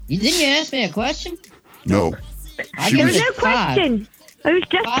 Didn't you ask me a question? No. There was no question. I was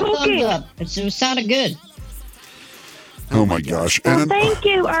just 5 talking. thumbs up. It sounded good. Oh my gosh. Well, thank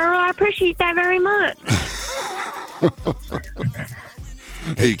you, Earl. I appreciate that very much.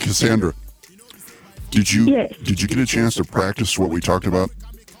 Hey, Cassandra. Did you get a chance to practice what we talked about?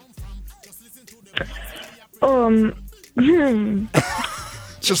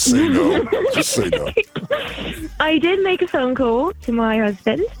 Just say no. Just say no. I did make a phone call to my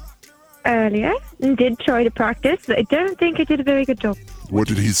husband earlier and did try to practice, but I don't think I did a very good job. What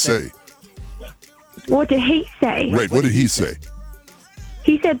did he say? What did he say? Right, what did he say?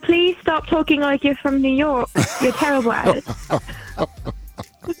 He said, please stop talking like you're from New York. You're terrible at it.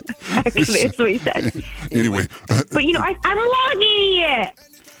 Actually, that's what he said. Anyway. But, you know, I'm an idiot.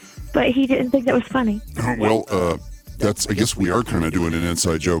 But he didn't think that was funny. Well, I guess we are kind of doing an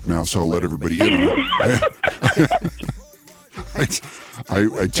inside joke now, so I'll let everybody in.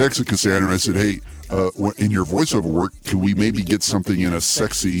 I texted Cassandra and I said, hey, in your voiceover work, can we maybe get something in a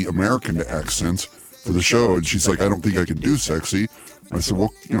sexy American accent for the show? And she's like, I don't think I can do sexy. I said,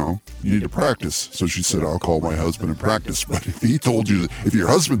 well, you need to practice. So she said, I'll call my husband and practice. But if your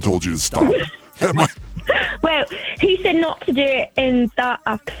husband told you to stop, that might... Well, he said not to do it in that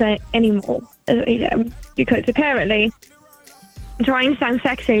accent anymore. Because apparently, trying to sound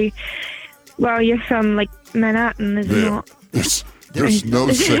sexy while you're from, like, Manhattan is not... There's no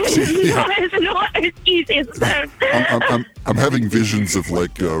sexy... It's not as easy as that. I'm having visions of,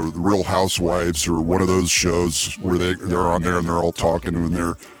 like, Real Housewives or one of those shows where they're on there and they're all talking in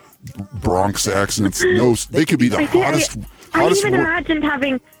their Bronx accents. No, they could be the hottest... I even imagined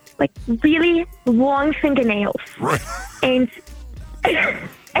having, like, really long fingernails. Right. And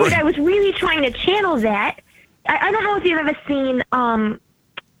I was really trying to channel that. I don't know if you've ever seen...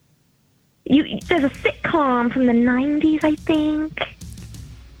 there's a sitcom from the 90s, I think.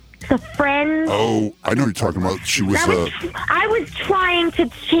 The Friends. Oh, I know what you're talking about. She was... I was trying to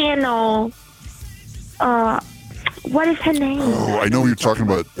channel... what is her name? Oh, I know what you're talking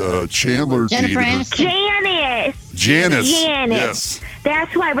about. Chandler. Janice. Janice. Yes.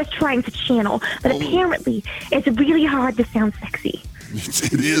 That's what I was trying to channel. But apparently, it's really hard to sound sexy.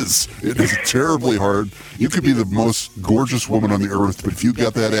 It is. It is terribly hard. You could be the most gorgeous woman on the earth, but if you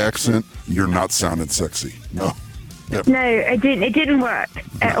got that accent, you're not sounding sexy. No. Yep. No, it didn't work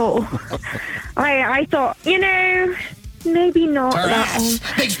at all. I thought, maybe not that one.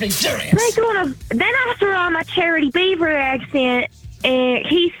 Makes me serious. Then I saw my Charity Beaver accent, and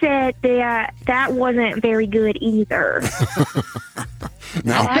he said that wasn't very good either. So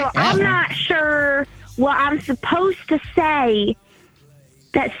I'm not sure what I'm supposed to say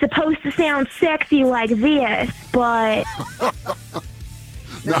that's supposed to sound sexy like this, but...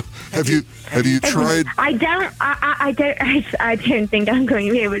 Now, have you tried? I don't think I'm going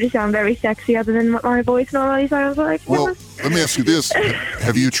to be able to sound very sexy other than what my voice normally sounds like. Well, let me ask you this: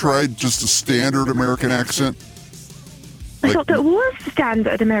 have you tried just a standard American accent? I thought that was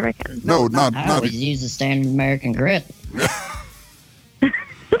standard American. No, not. I always use the standard American grip.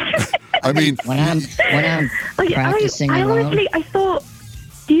 I mean, when I'm practicing alone. I thought.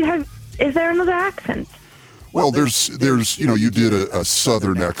 Is there another accent? Well, there's you did a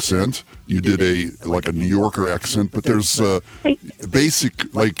Southern accent, you did a New Yorker accent, but there's basic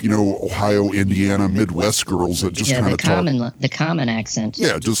Ohio, Indiana, Midwest girls that just kind of talk. The common accent.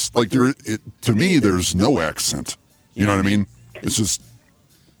 Yeah, just like to me, there's no accent. You know what I mean? It's just,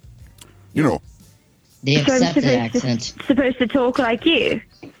 The So I'm accepted supposed accent. supposed to talk like you.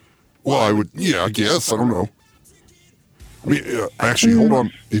 Well, I guess. I don't know. I mean, actually, hold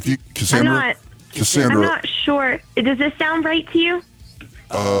on. If you, Cassandra. I'm not sure. Does this sound right to you?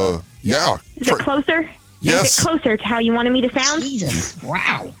 Yeah. Is it closer? Yes. Is it closer to how you wanted me to sound? Jesus.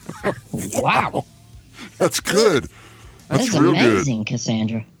 Wow. Wow. That's good. That's That's real amazing,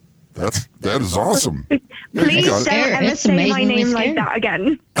 Cassandra. good. That is awesome. Please got don't it. ever It's say my amazingly name scary. like that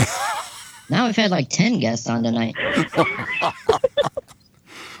again. Now we've had like 10 guests on tonight.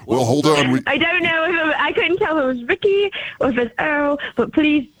 Well, hold on. I don't know if I couldn't tell if it was Ricky or if it's Earl, but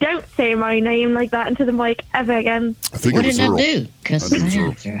please don't say my name like that into the mic ever again. I think What it was did I Earl. do?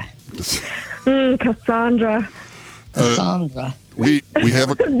 Cassandra. Cassandra.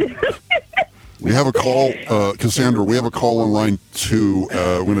 We have a call, Cassandra. We have a call on line 2.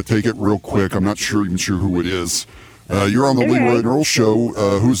 I'm going to take it real quick. I'm not even sure who it is. You're on the Leroy and Earl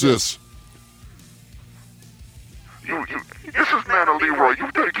show. Who's this? This is Nana Leroy.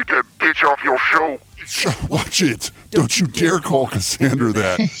 You better get that bitch off your show. Watch it. Don't you dare call Cassandra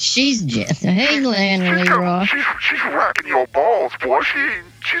that. She's just. Hey, Leroy. She's racking your balls, boy.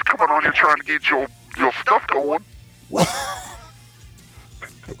 She's coming on here trying to get your stuff going.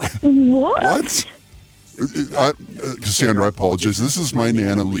 What? Cassandra, I apologize. This is my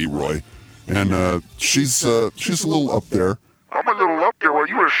Nana Leroy, and she's a little up there. I'm a little up there. Well,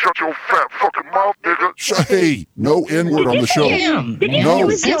 you better shut your fat fucking mouth, nigga. Hey, no N-word on the show. No.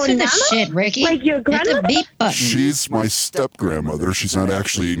 Censor the shit, Ricky. Like your Hit the grandmother? beep button. She's my step-grandmother. She's not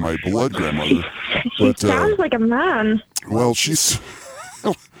actually my blood grandmother. She But, sounds like a man. well, she's...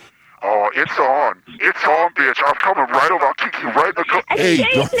 Oh, it's on. It's on, bitch. I'm coming right over. I'll kick you right in the...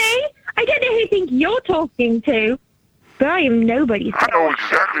 Excuse me? I don't know who you think you're talking to, but I am nobody. I know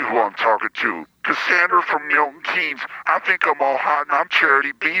exactly who I'm talking to. Cassandra from Milton Keynes. I think I'm all hot and I'm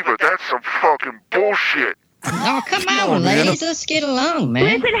Charity Beaver. That's some fucking bullshit. Oh, come on, ladies. Let's get along, man.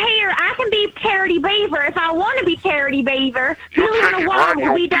 Listen here, I can be Charity Beaver if I want to be Charity Beaver. We live in a world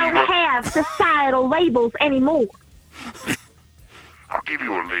where we don't have societal labels anymore. I'll give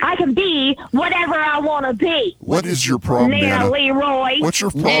you a label. I can be whatever I want to be. What is your problem, Nana Nana? Leroy. What's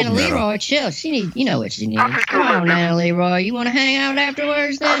your problem, Nana Nana? Leroy, chill. She needs, you know what she needs. Come on, Nana Leroy. You want to hang out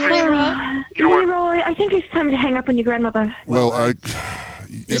afterwards, Nana Leroy? Leroy, I think it's time to hang up on your grandmother. Well,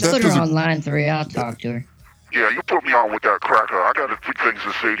 Just put her on line 3. I'll talk to her. Yeah, you put me on with that cracker. I got a few things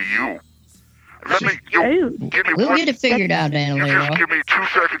to say to you. Give me We'll one, get it figured out, Nana you Leroy. just give me 2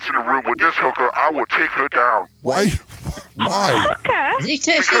 seconds in the room with this hooker. I will take her down. Why? Nana,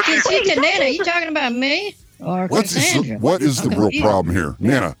 you talking about me or Cassandra? What is the I'm real confused. problem here?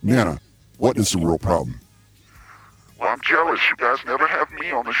 Nana, what is the real problem? Well, I'm jealous. You guys never have me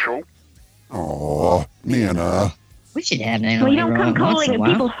on the show. Oh, Nana. We should have Nana Well, you don't Leroy come once in a calling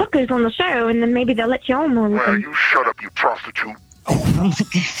while. people hookers on the show, and then maybe they'll let you on more with Well, them. you shut up, you prostitute.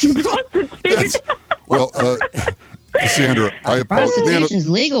 Well, Cassandra, I apologize. Prostitution's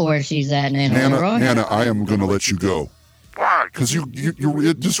legal where she's at, Nana Leroy. Nana, I am going to let you go. Why? Because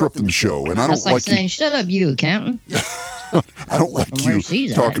you're disrupting the show, and I That's don't like like saying, shut up, you accountant. I don't like From where you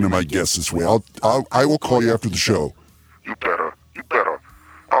she's talking at. to my guests this way. I will call you after the show. You better.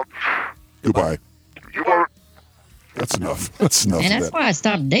 Goodbye. You better. That's enough. That's enough. And of that's that. why I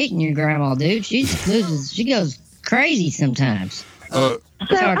stopped dating your grandma, dude. She goes crazy sometimes.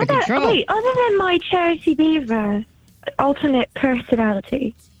 It's hard to control. Wait, other than my Charity Beaver alternate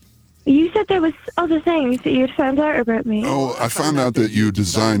personality, you said there was other things that you'd found out about me. Oh, I found out that you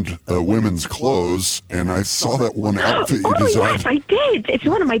designed women's clothes, and I saw that one outfit you designed. Yes, I did. It's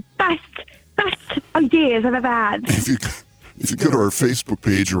one of my best ideas I've ever had. If you go to our Facebook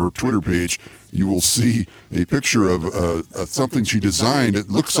page or our Twitter page, you will see a picture of something she designed. It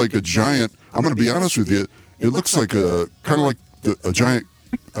looks like a giant. I'm going to be honest with you. It looks like a a giant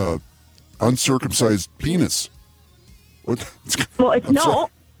uncircumcised penis. What? Well, it's I'm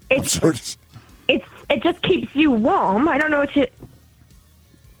not. sorry. It just keeps you warm. I don't know what to.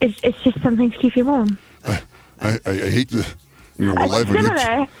 It's just something to keep you warm. I hate the. We're live on YouTube.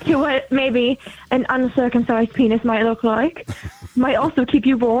 Similar to what maybe an uncircumcised penis might look like. Might also keep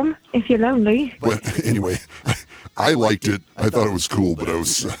you warm if you're lonely. But anyway, I liked it. I thought it was cool, but I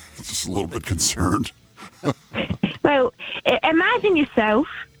was just a little bit concerned. Well, imagine yourself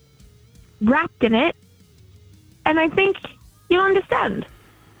wrapped in it, and I think you'll understand.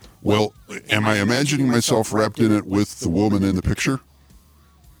 Well, am I imagining myself wrapped in it with the woman in the picture?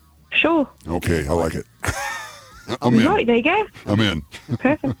 Sure. Okay, I like it. I'm in. Right, there you go. I'm in.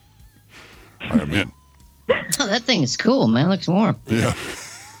 Perfect. I'm in. Oh, that thing is cool, man. It looks warm. Yeah.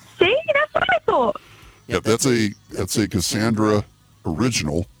 See, that's what I thought. Yep, that's a Cassandra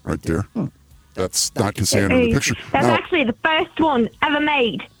original right there. That's not Cassandra in the picture. That's Now, actually the first one ever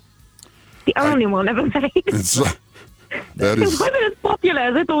made. The only one ever made. It's, that It is, wasn't as popular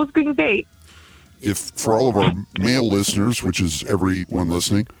as I thought it was going to be. if for all of our male listeners, which is everyone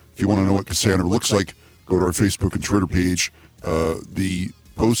listening, if you want to know what Cassandra looks like, go to our Facebook and Twitter page. The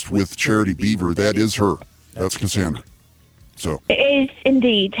post with Charity Beaver, that is her. That's Cassandra. So It is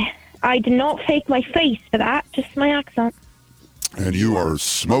indeed. I did not fake my face for that, just my accent. and you are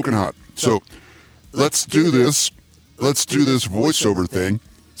smoking hot. So let's do this. Let's do this voiceover thing.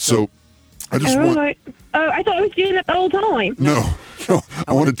 So I just want. Right. Oh, I thought I was doing it the whole time. No,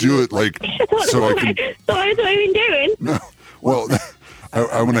 I want to do it like so I can. So I was what I've been doing. No, well,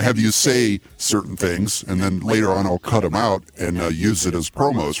 I want to have you say certain things, and then later on I'll cut them out and use it as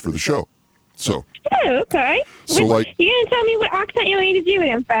promos for the show. So. Oh, okay. So, like, you're gonna tell me what accent you want me to do it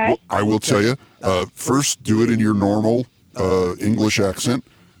in first? I will tell you. First, do it in your normal English accent,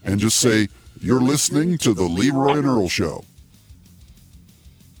 and just say you're listening to the Leroy and Earl Show.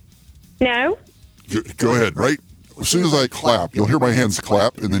 No. Go ahead. Right as soon as I clap, you'll hear my hands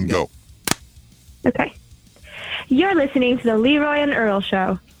clap, and then go. Okay. You're listening to the Leroy and Earl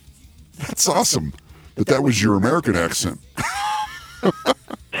Show. That's awesome. But that was your American accent.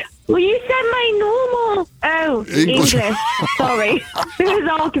 Well, you said my normal. Oh, English. Sorry. This is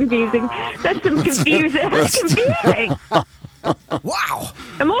all confusing. That's some confusing. That's confusing. Wow.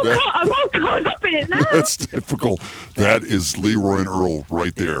 I'm all caught up in it now. That's typical. That is Leroy and Earl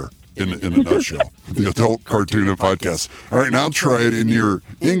right there in a nutshell. The adult cartoon and podcast. All right, now try it in your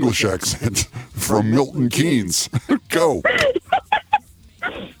English accent from Milton Keynes. Go.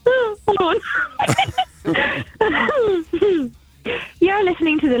 Hold on. You're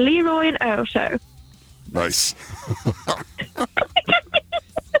listening to the Leroy and Earl Show. Nice. All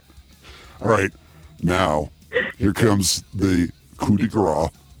right, now here comes the coup de grace,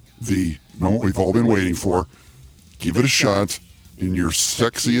 the moment we've all been waiting for. Give it a shot in your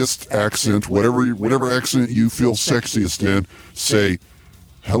sexiest accent, whatever accent you feel sexiest in. Say,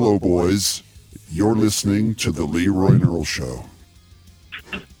 "Hello, boys. You're listening to the Leroy and Earl Show."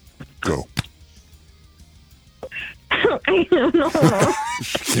 Go. I don't know.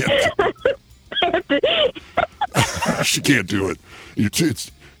 She can't do it.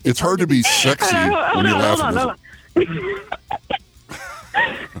 It's hard to be sexy when you're laughing. Hold on.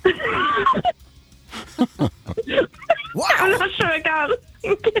 Wow. I'm not sure I can.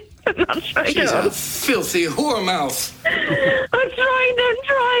 I'm not sure I can. She's a filthy whore mouth. I'm trying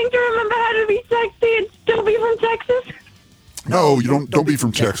to remember how to be sexy and still be from Texas. No, you don't be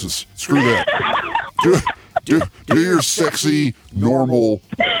from Texas. Screw that. Do your sexy, normal,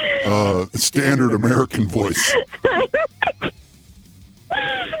 standard American voice.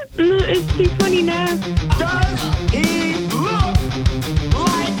 It's too funny now. Does he look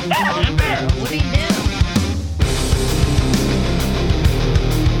like a bear? What do you do?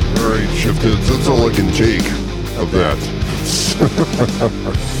 All right, shift heads. That's all I can take of that.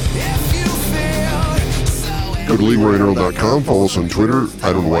 Go to LeroyandEarl.com. Follow us on Twitter.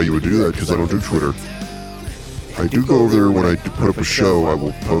 I don't know why you would do that because I don't do Twitter. I do go over there when I put up a show. I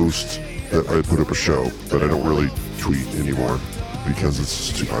will post that I put up a show, but I don't really tweet anymore because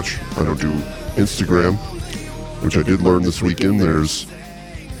it's too much. I don't do Instagram, which I did learn this weekend. There's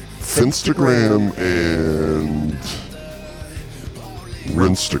Finstagram and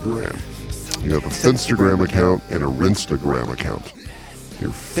Rinstagram. You have a Finstagram account and a Rinstagram account.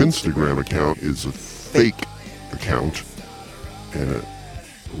 Your Finstagram account is a fake account, and a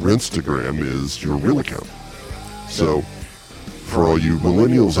Rinstagram is your real account. So, for all you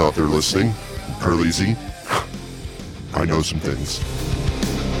millennials out there listening, Carleeezy, I know some things.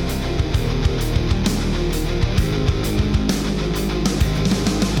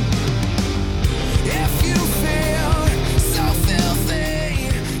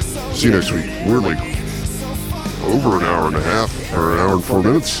 See you next week. We're like over an hour and a half, or an hour and 4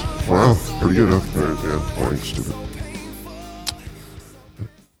 minutes. Wow, pretty good, huh? All right, yeah, boring, stupid.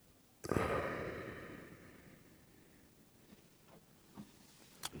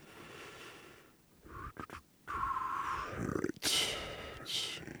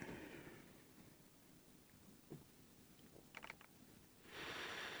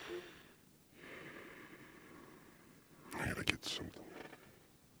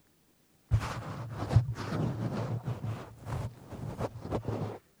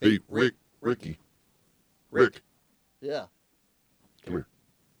 Hey, Ricky. Rick. Yeah. Come here.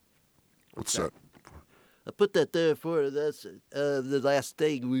 What's that? I put that there for that's the last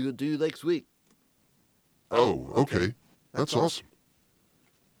thing we will do next week. Oh, okay. That's awesome.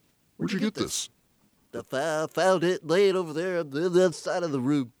 Where'd you get this? I found it laying over there on the other side of the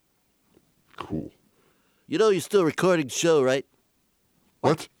room. Cool. You know you're still recording the show, right?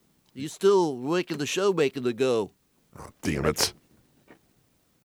 What? You still making the show, making the go. Oh, damn it.